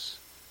is.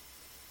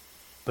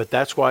 But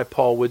that's why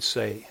Paul would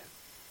say,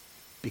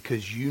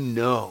 because you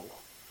know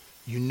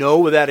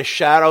without a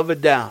shadow of a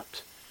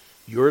doubt,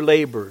 your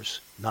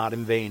labor's not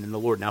in vain in the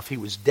Lord. Now, if He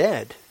was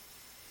dead,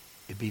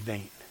 it'd be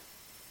vain.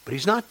 But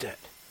He's not dead.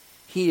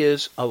 He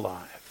is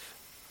alive.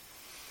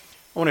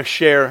 I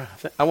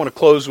want to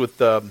close with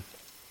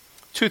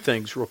two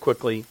things real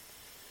quickly.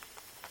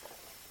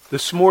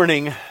 This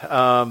morning,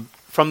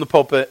 from the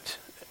pulpit,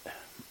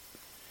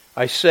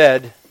 I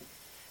said,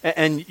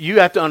 and you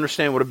have to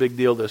understand what a big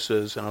deal this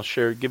is, and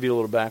I'll give you a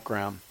little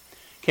background.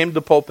 Came to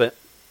the pulpit,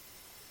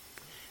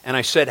 and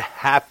I said,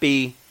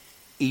 Happy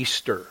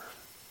Easter.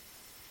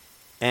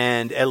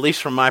 And at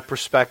least from my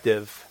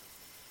perspective,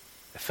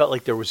 I felt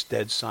like there was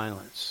dead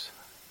silence.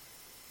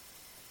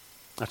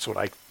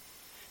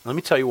 Let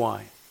me tell you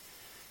why.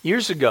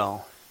 Years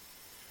ago,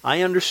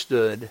 I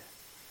understood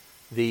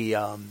the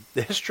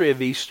history of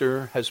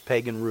Easter has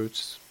pagan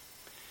roots.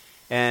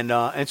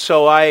 And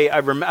so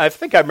I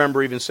think I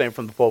remember even saying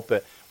from the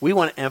pulpit, we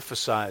want to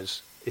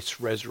emphasize it's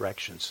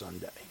Resurrection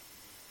Sunday.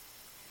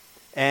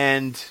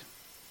 And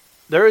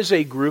there is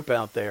a group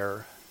out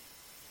there,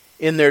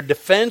 in their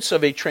defense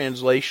of a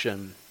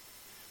translation,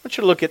 I want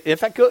you to look at, in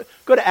fact,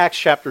 go to Acts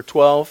chapter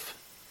 12,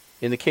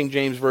 in the King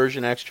James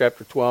Version, Acts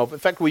chapter 12. In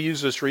fact, we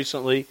used this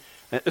recently.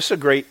 This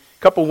is a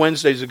couple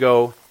Wednesdays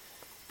ago,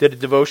 did a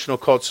devotional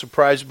called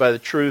Surprised by the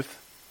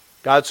Truth.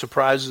 God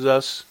surprises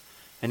us.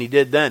 And He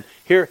did then.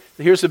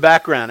 Here's the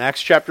background.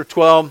 Acts chapter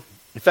 12.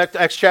 In fact,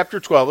 Acts chapter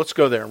 12. Let's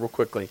go there real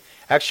quickly.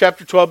 Acts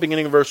chapter 12,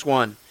 beginning of verse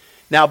 1.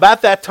 Now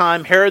about that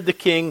time, Herod the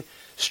king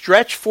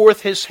stretched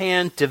forth his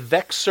hand to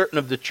vex certain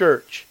of the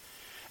church.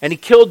 And he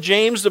killed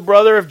James, the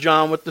brother of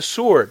John, with the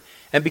sword.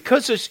 And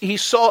because he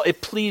saw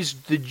it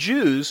pleased the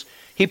Jews,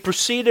 he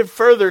proceeded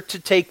further to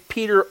take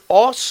Peter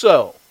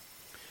also.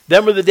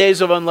 Then were the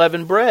days of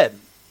unleavened bread.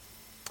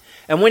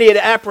 And when he had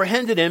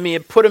apprehended him, he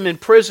had put him in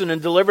prison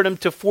and delivered him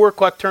to 4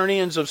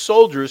 quaternions of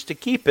soldiers to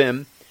keep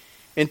him,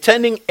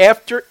 intending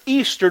after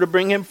Easter to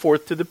bring him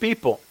forth to the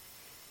people.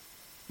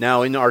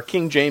 Now, in our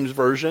King James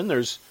Version,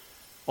 there's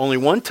only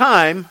one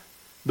time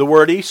the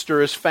word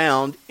Easter is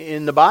found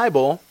in the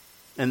Bible,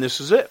 and this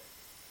is it.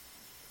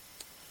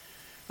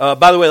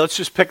 By the way, let's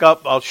just pick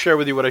up. I'll share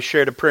with you what I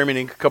shared at prayer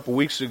meeting a couple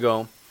weeks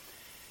ago.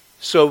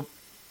 So,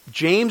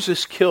 James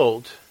is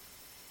killed,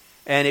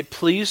 and it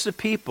pleased the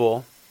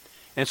people.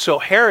 And so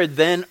Herod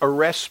then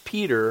arrests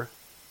Peter,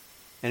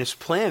 and his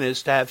plan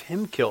is to have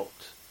him killed.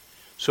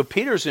 So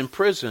Peter's in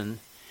prison,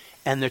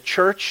 and the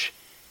church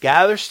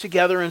gathers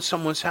together in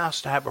someone's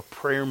house to have a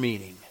prayer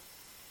meeting.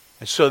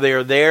 And so they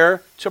are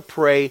there to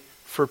pray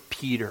for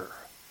Peter.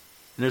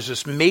 And there's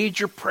this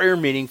major prayer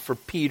meeting for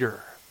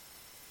Peter.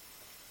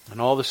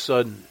 And all of a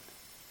sudden,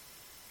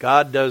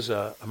 God does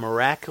a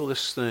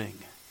miraculous thing.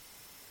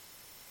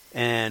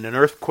 And an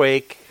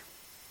earthquake,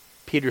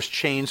 Peter's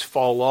chains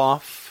fall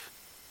off.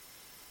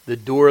 The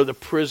door of the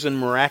prison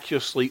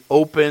miraculously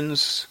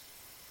opens.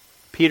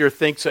 Peter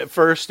thinks at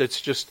first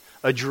it's just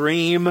a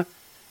dream.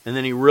 And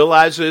then he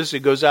realizes, he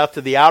goes out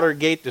to the outer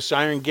gate. This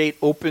iron gate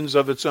opens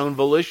of its own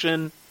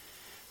volition.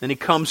 Then he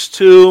comes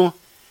to,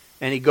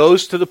 and he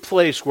goes to the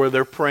place where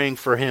they're praying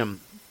for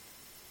him.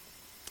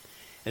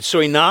 And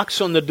so he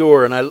knocks on the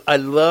door. And I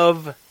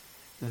love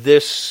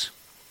this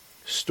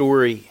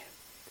story.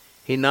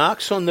 He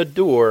knocks on the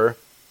door,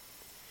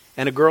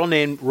 and a girl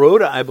named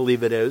Rhoda, I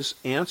believe it is,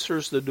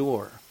 answers the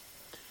door.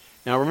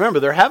 Now remember,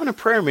 they're having a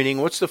prayer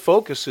meeting. What's the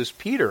focus is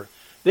Peter.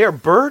 They're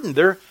burdened.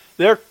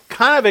 They're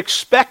kind of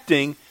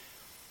expecting,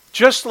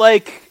 just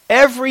like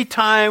every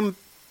time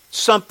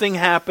something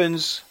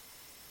happens,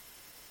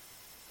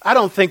 I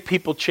don't think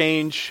people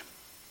change.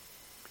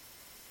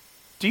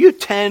 Do you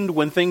tend,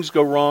 when things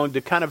go wrong,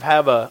 to kind of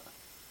have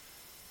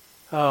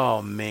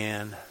oh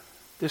man,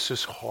 this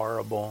is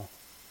horrible.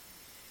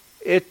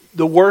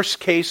 The worst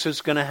case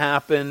is going to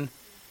happen.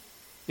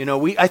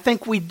 I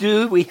think we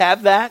do. We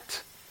have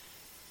that.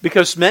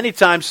 Because many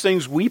times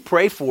things we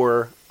pray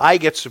for, I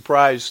get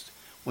surprised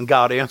when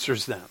God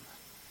answers them.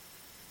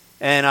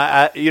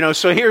 And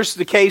so here's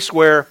the case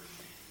where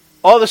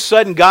all of a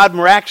sudden God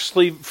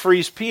miraculously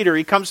frees Peter.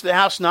 He comes to the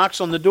house,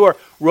 knocks on the door.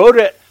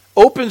 Rhoda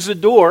opens the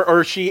door,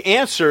 or she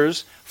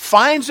answers,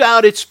 finds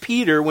out it's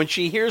Peter when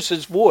she hears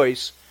his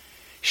voice.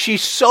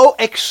 She's so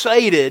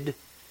excited,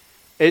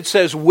 it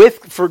says,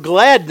 for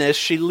gladness,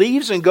 she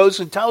leaves and goes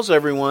and tells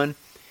everyone,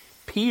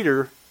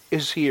 Peter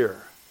is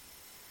here.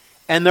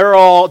 And they're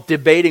all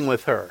debating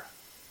with her.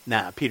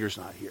 Nah, Peter's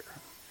not here.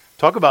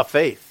 Talk about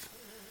faith.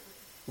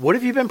 What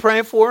have you been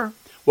praying for?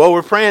 Well,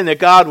 we're praying that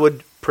God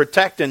would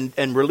protect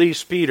and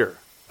release Peter.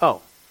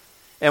 Oh.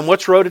 And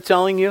what's Rhoda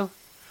telling you?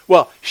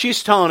 Well,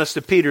 she's telling us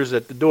that Peter's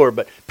at the door,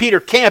 but Peter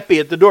can't be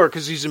at the door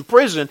because he's in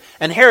prison,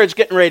 and Herod's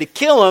getting ready to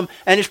kill him,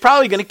 and he's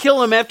probably going to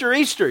kill him after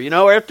Easter,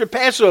 or after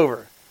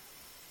Passover.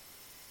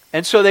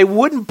 And so they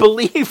wouldn't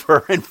believe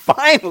her, and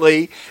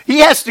finally, he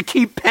has to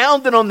keep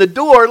pounding on the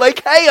door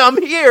like, hey,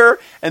 I'm here.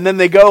 And then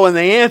they go and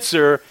they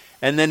answer,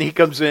 and then he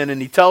comes in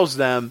and he tells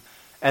them,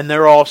 and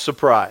they're all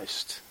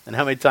surprised. And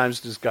how many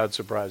times does God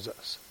surprise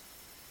us?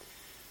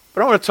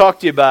 But I want to talk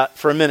to you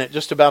for a minute,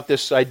 just about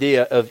this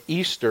idea of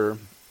Easter.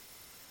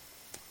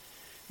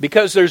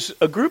 Because there's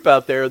a group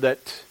out there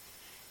that,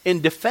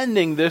 in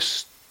defending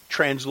this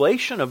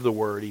translation of the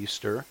word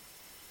Easter,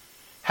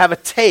 have a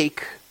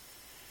take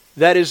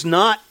that is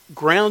not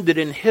grounded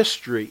in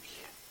history.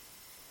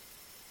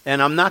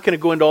 And I'm not going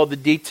to go into all the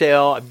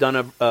detail. I've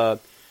done a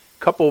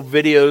couple of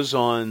videos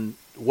on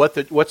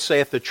what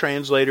saith the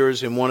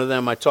translators. In one of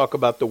them, I talk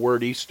about the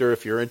word Easter,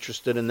 if you're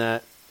interested in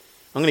that.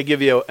 I'm going to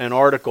give you an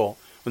article.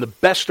 And the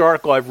best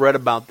article I've read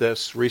about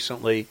this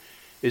recently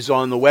is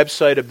on the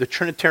website of the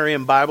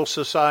Trinitarian Bible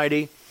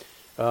Society.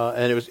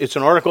 And it's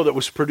an article that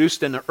was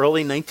produced in the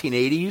early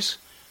 1980s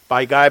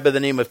by a guy by the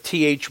name of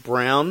T.H.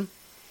 Brown.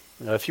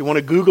 If you want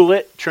to Google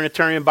it,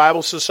 Trinitarian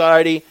Bible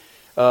Society,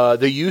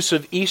 the use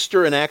of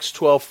Easter in Acts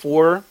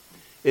 12:4,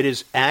 it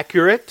is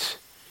accurate.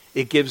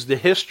 It gives the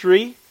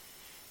history,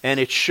 and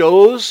it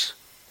shows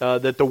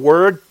that the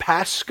word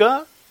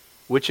Pascha,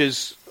 which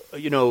is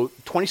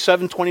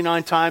 27,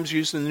 29 times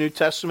used in the New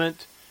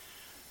Testament,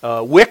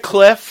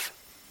 Wycliffe,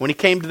 when he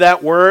came to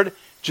that word,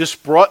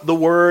 just brought the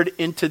word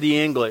into the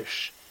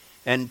English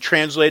and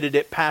translated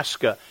it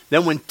Pascha.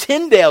 Then when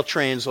Tyndale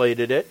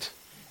translated it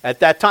at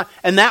that time,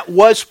 and that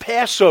was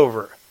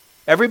Passover.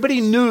 Everybody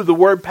knew the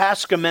word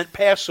Pascha meant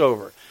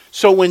Passover.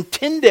 So when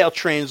Tyndale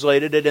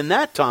translated it in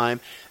that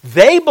time,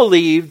 they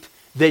believed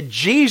that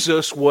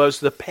Jesus was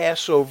the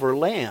Passover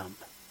lamb.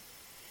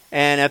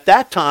 And at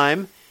that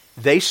time,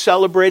 they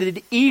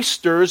celebrated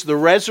Easter's, the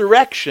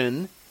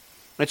resurrection.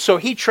 And so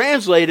he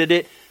translated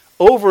it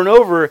over and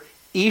over,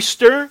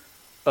 Easter,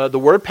 the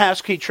word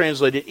Pascha, he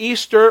translated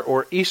Easter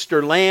or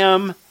Easter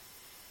lamb.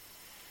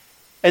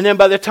 And then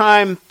by the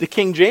time the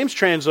King James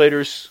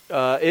translators,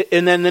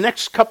 and then the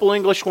next couple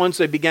English ones,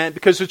 they began,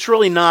 because it's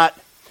really not,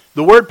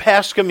 the word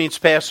Pascha means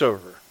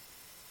Passover.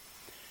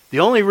 The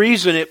only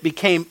reason it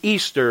became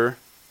Easter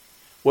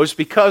was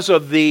because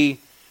of the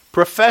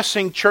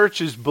professing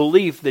church's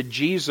belief that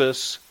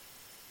Jesus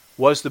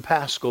was the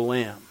Paschal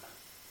Lamb.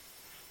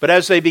 But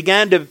as they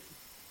began to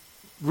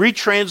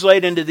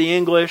retranslate into the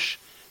English,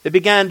 they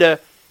began to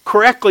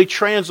correctly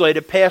translate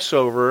it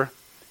Passover.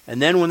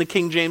 And then when the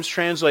King James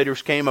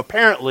translators came,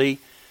 apparently,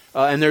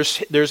 and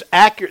there's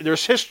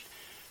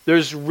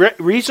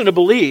reason to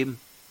believe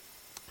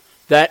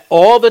that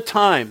all the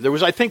time, there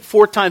was, I think,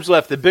 4 times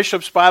left. The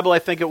Bishop's Bible, I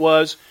think it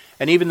was,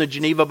 and even the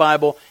Geneva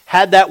Bible,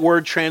 had that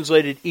word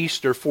translated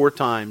Easter 4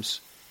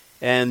 times.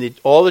 And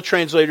all the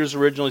translators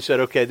originally said,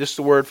 okay, this is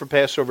the word for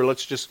Passover,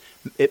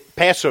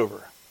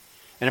 Passover.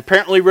 And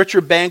apparently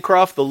Richard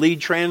Bancroft, the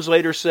lead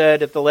translator,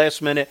 said at the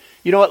last minute,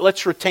 you know what,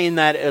 let's retain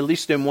that at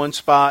least in one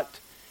spot,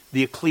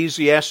 the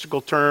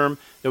ecclesiastical term.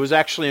 There was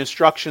actually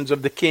instructions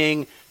of the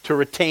king to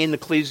retain the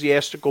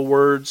ecclesiastical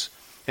words.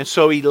 And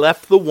so he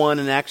left the one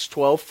in Acts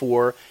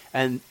 12:4,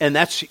 and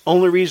that's the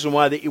only reason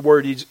why the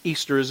word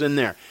Easter is in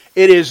there.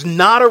 It is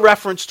not a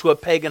reference to a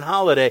pagan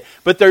holiday,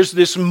 but there's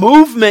this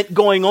movement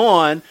going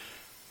on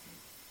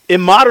in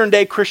modern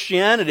day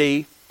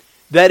Christianity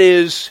that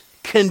is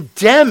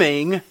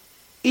condemning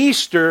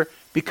Easter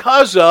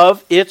because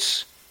of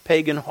its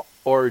pagan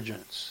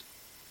origins.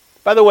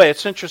 By the way,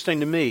 it's interesting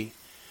to me.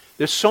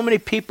 There's so many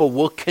people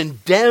will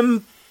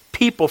condemn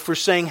people for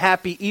saying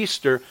Happy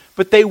Easter,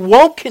 but they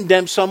won't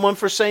condemn someone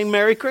for saying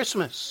Merry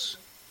Christmas.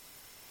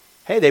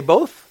 Hey,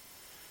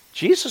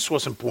 Jesus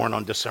wasn't born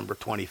on December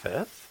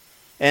 25th.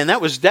 And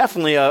that was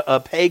definitely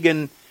a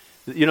pagan,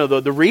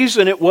 the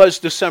reason it was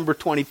December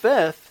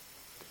 25th.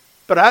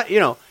 But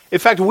in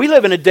fact, we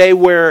live in a day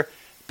where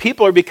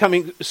people are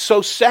becoming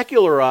so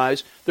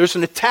secularized, there's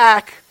an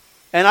attack,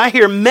 and I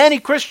hear many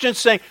Christians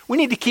saying, we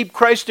need to keep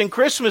Christ in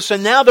Christmas,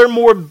 and now they're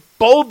more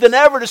bold than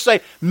ever to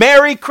say,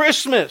 Merry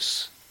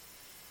Christmas.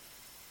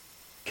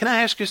 Can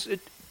I ask you,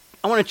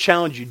 I want to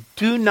challenge you,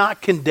 do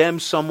not condemn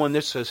someone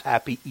that says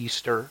Happy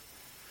Easter.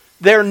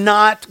 They're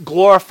not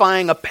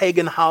glorifying a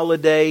pagan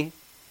holiday.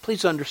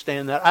 Please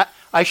understand that.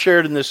 I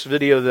shared in this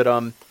video that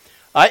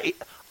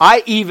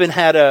I even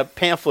had a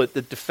pamphlet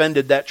that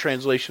defended that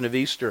translation of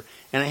Easter,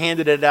 and I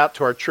handed it out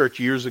to our church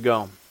years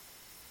ago.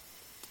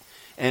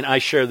 And I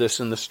share this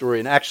in the story.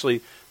 And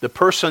actually, the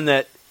person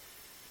that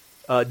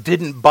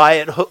didn't buy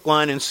it hook,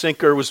 line, and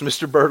sinker was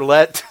Mr.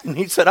 Bertolet. And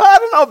he said, I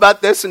don't know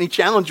about this, and he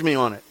challenged me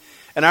on it.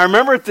 And I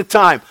remember at the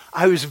time,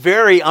 I was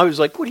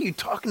like, what are you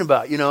talking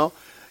about, You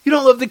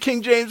don't love the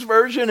King James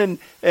Version?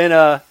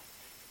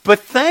 But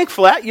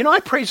thankfully, I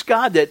praise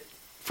God that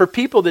for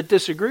people that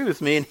disagree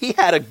with me, and he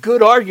had a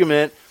good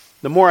argument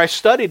the more I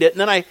studied it,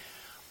 and then I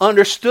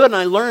understood and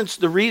I learned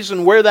the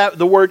reason where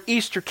the word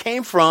Easter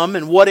came from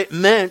and what it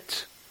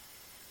meant.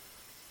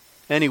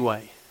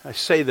 Anyway, I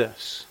say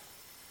this.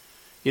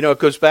 It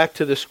goes back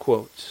to this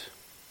quote.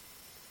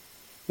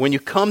 When you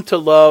come to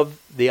love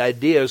the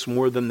ideas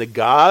more than the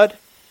God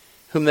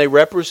whom they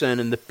represent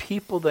and the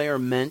people they are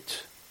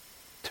meant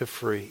to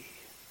free.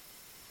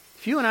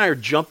 If you and I are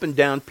jumping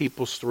down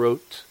people's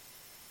throats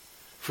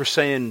for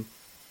saying,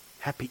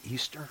 Happy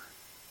Easter,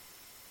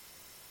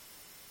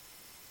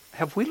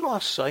 have we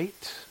lost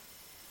sight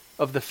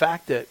of the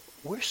fact that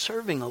we're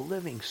serving a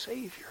living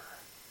Savior?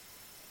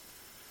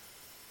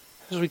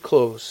 As we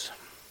close,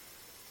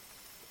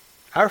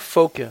 our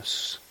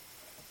focus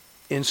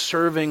in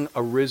serving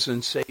a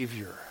risen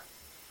Savior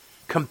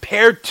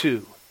compared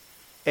to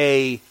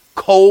a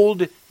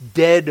cold,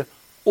 dead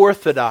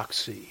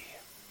orthodoxy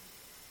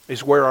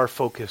is where our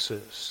focus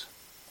is.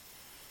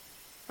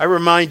 I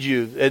remind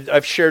you,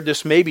 I've shared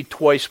this maybe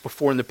twice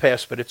before in the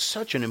past, but it's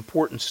such an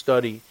important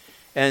study.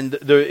 And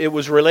it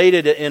was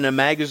related in a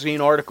magazine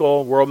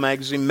article, World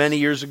Magazine, many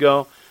years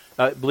ago.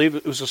 I believe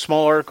it was a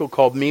small article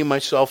called Me,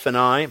 Myself, and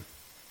I.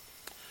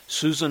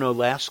 Susan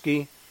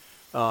Olasky,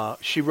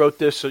 she wrote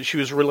this. She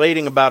was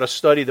relating about a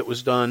study that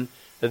was done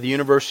at the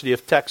University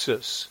of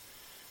Texas.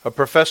 A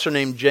professor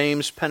named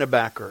James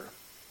Pennebaker.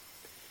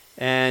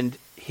 And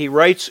he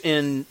writes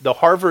in the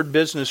Harvard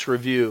Business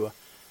Review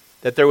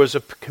that there was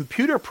a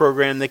computer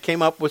program they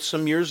came up with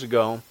some years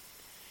ago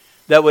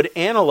that would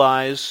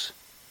analyze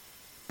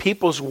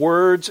people's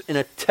words in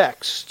a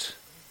text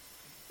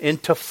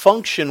into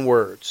function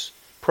words.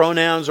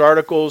 Pronouns,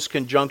 articles,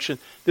 conjunction.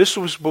 This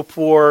was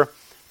before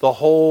the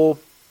whole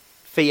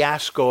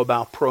fiasco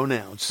about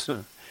pronouns.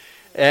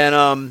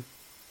 And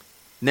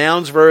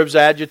nouns, verbs,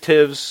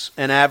 adjectives,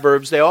 and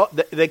adverbs,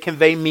 they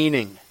convey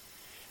meaning.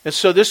 And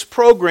so this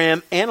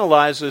program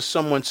analyzes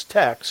someone's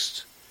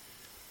text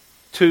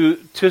to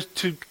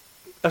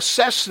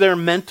assess their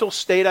mental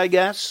state, I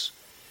guess.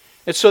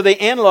 And so they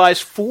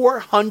analyzed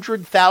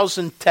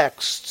 400,000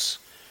 texts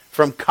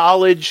from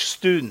college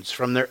students,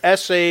 from their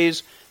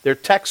essays, their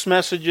text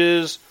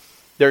messages,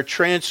 their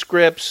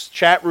transcripts,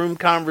 chat room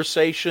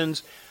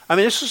conversations. I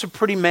mean, this is a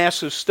pretty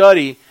massive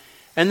study.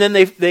 And then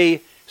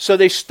they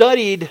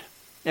studied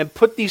and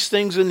put these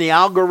things in the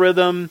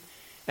algorithm,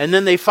 and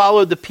then they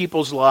followed the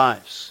people's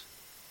lives.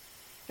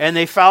 And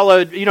they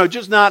followed,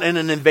 just not in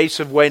an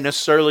invasive way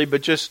necessarily,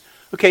 but just,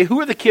 okay, who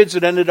are the kids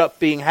that ended up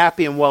being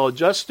happy and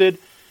well-adjusted,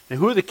 and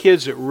who are the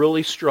kids that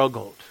really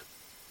struggled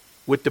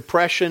with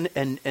depression,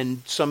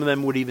 and some of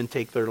them would even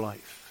take their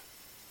life?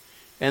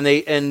 And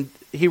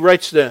he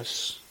writes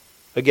this,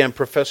 again,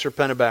 Professor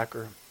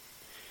Pennebaker.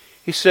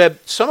 He said,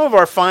 some of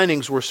our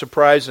findings were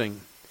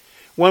surprising.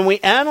 When we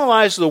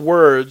analyzed the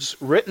words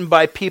written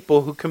by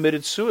people who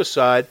committed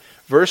suicide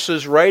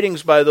versus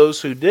writings by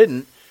those who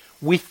didn't,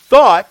 we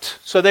thought,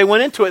 so they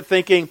went into it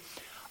thinking,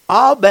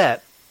 I'll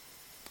bet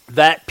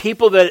that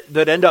people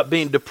that end up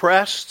being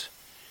depressed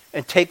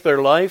and take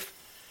their life,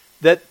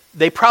 that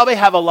they probably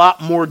have a lot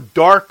more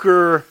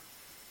darker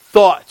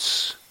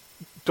thoughts,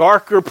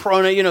 darker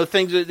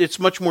things. It's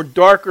much more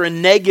darker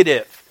and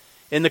negative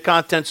in the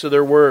contents of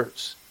their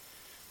words.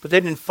 But they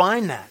didn't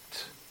find that.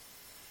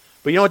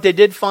 But you know what they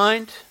did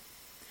find?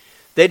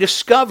 They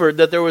discovered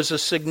that there was a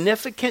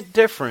significant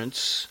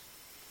difference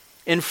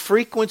in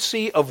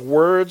frequency of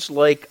words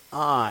like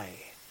I.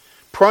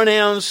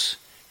 Pronouns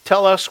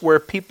tell us where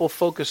people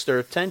focus their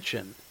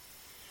attention.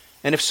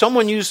 And if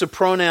someone used the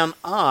pronoun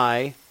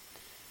I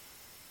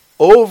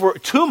over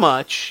too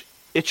much,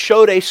 it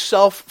showed a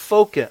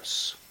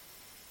self-focus.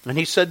 And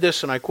he said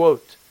this, and I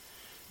quote,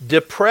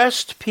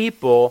 depressed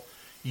people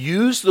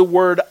use the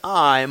word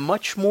I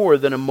much more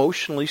than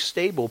emotionally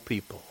stable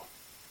people.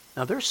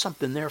 Now there's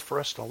something there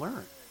for us to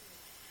learn.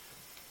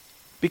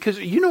 Because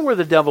you know where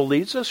the devil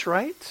leads us,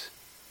 right?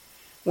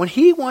 When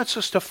he wants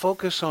us to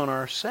focus on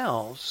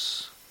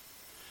ourselves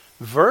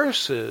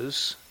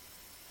versus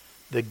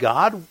the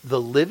God,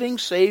 the living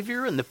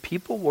Savior, and the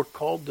people we're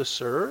called to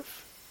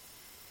serve,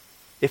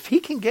 if he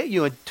can get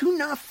you, and do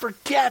not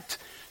forget,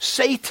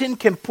 Satan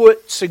can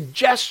put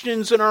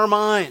suggestions in our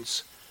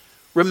minds.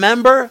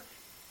 Remember,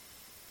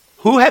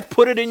 who hath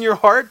put it in your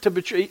heart to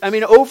betray? I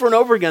mean, over and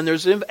over again,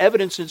 there's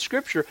evidence in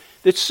Scripture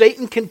that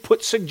Satan can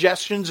put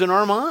suggestions in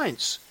our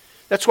minds.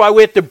 That's why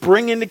we have to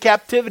bring into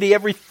captivity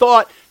every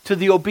thought to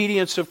the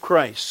obedience of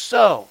Christ.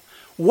 So,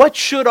 what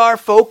should our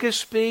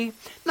focus be?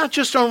 Not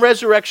just on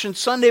Resurrection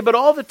Sunday, but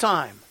all the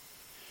time.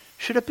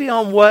 Should it be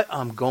on what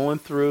I'm going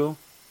through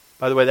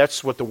By the way,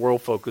 that's what the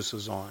world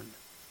focuses on.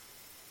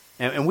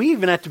 And we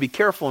even have to be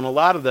careful in a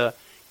lot of the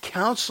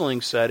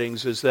counseling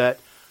settings is that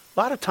a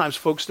lot of times,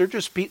 folks, they're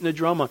just beating the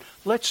drum on,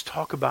 let's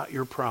talk about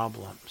your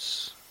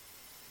problems.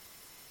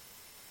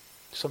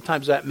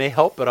 Sometimes that may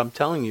help, but I'm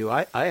telling you,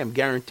 I am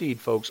guaranteed,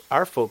 folks,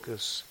 our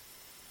focus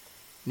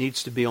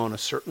needs to be on a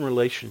certain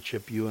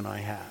relationship you and I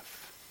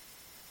have.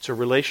 It's a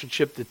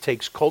relationship that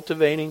takes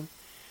cultivating.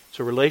 It's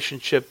a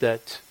relationship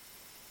that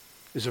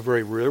is a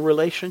very real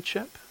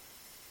relationship.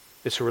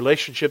 It's a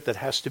relationship that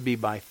has to be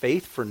by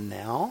faith for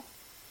now.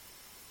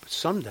 But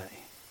someday,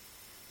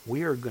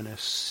 we are going to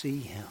see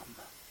him.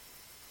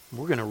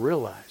 We're going to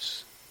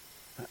realize,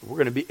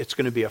 it's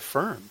going to be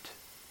affirmed.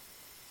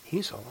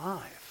 He's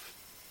alive.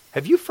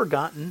 Have you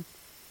forgotten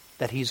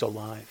that he's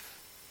alive?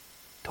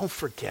 Don't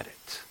forget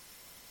it.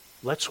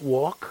 Let's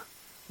walk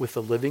with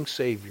the living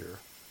Savior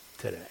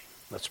today.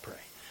 Let's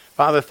pray.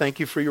 Father, thank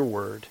you for your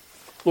word.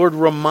 Lord,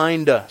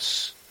 remind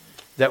us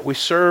that we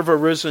serve a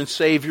risen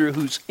Savior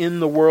who's in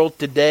the world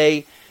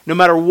today. No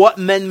matter what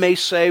men may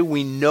say,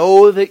 we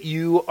know that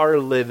you are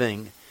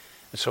living.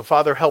 And so,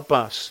 Father, help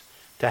us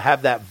to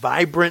have that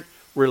vibrant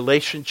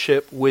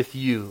relationship with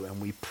you.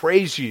 And we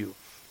praise you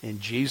in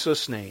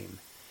Jesus' name.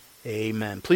 Amen. Please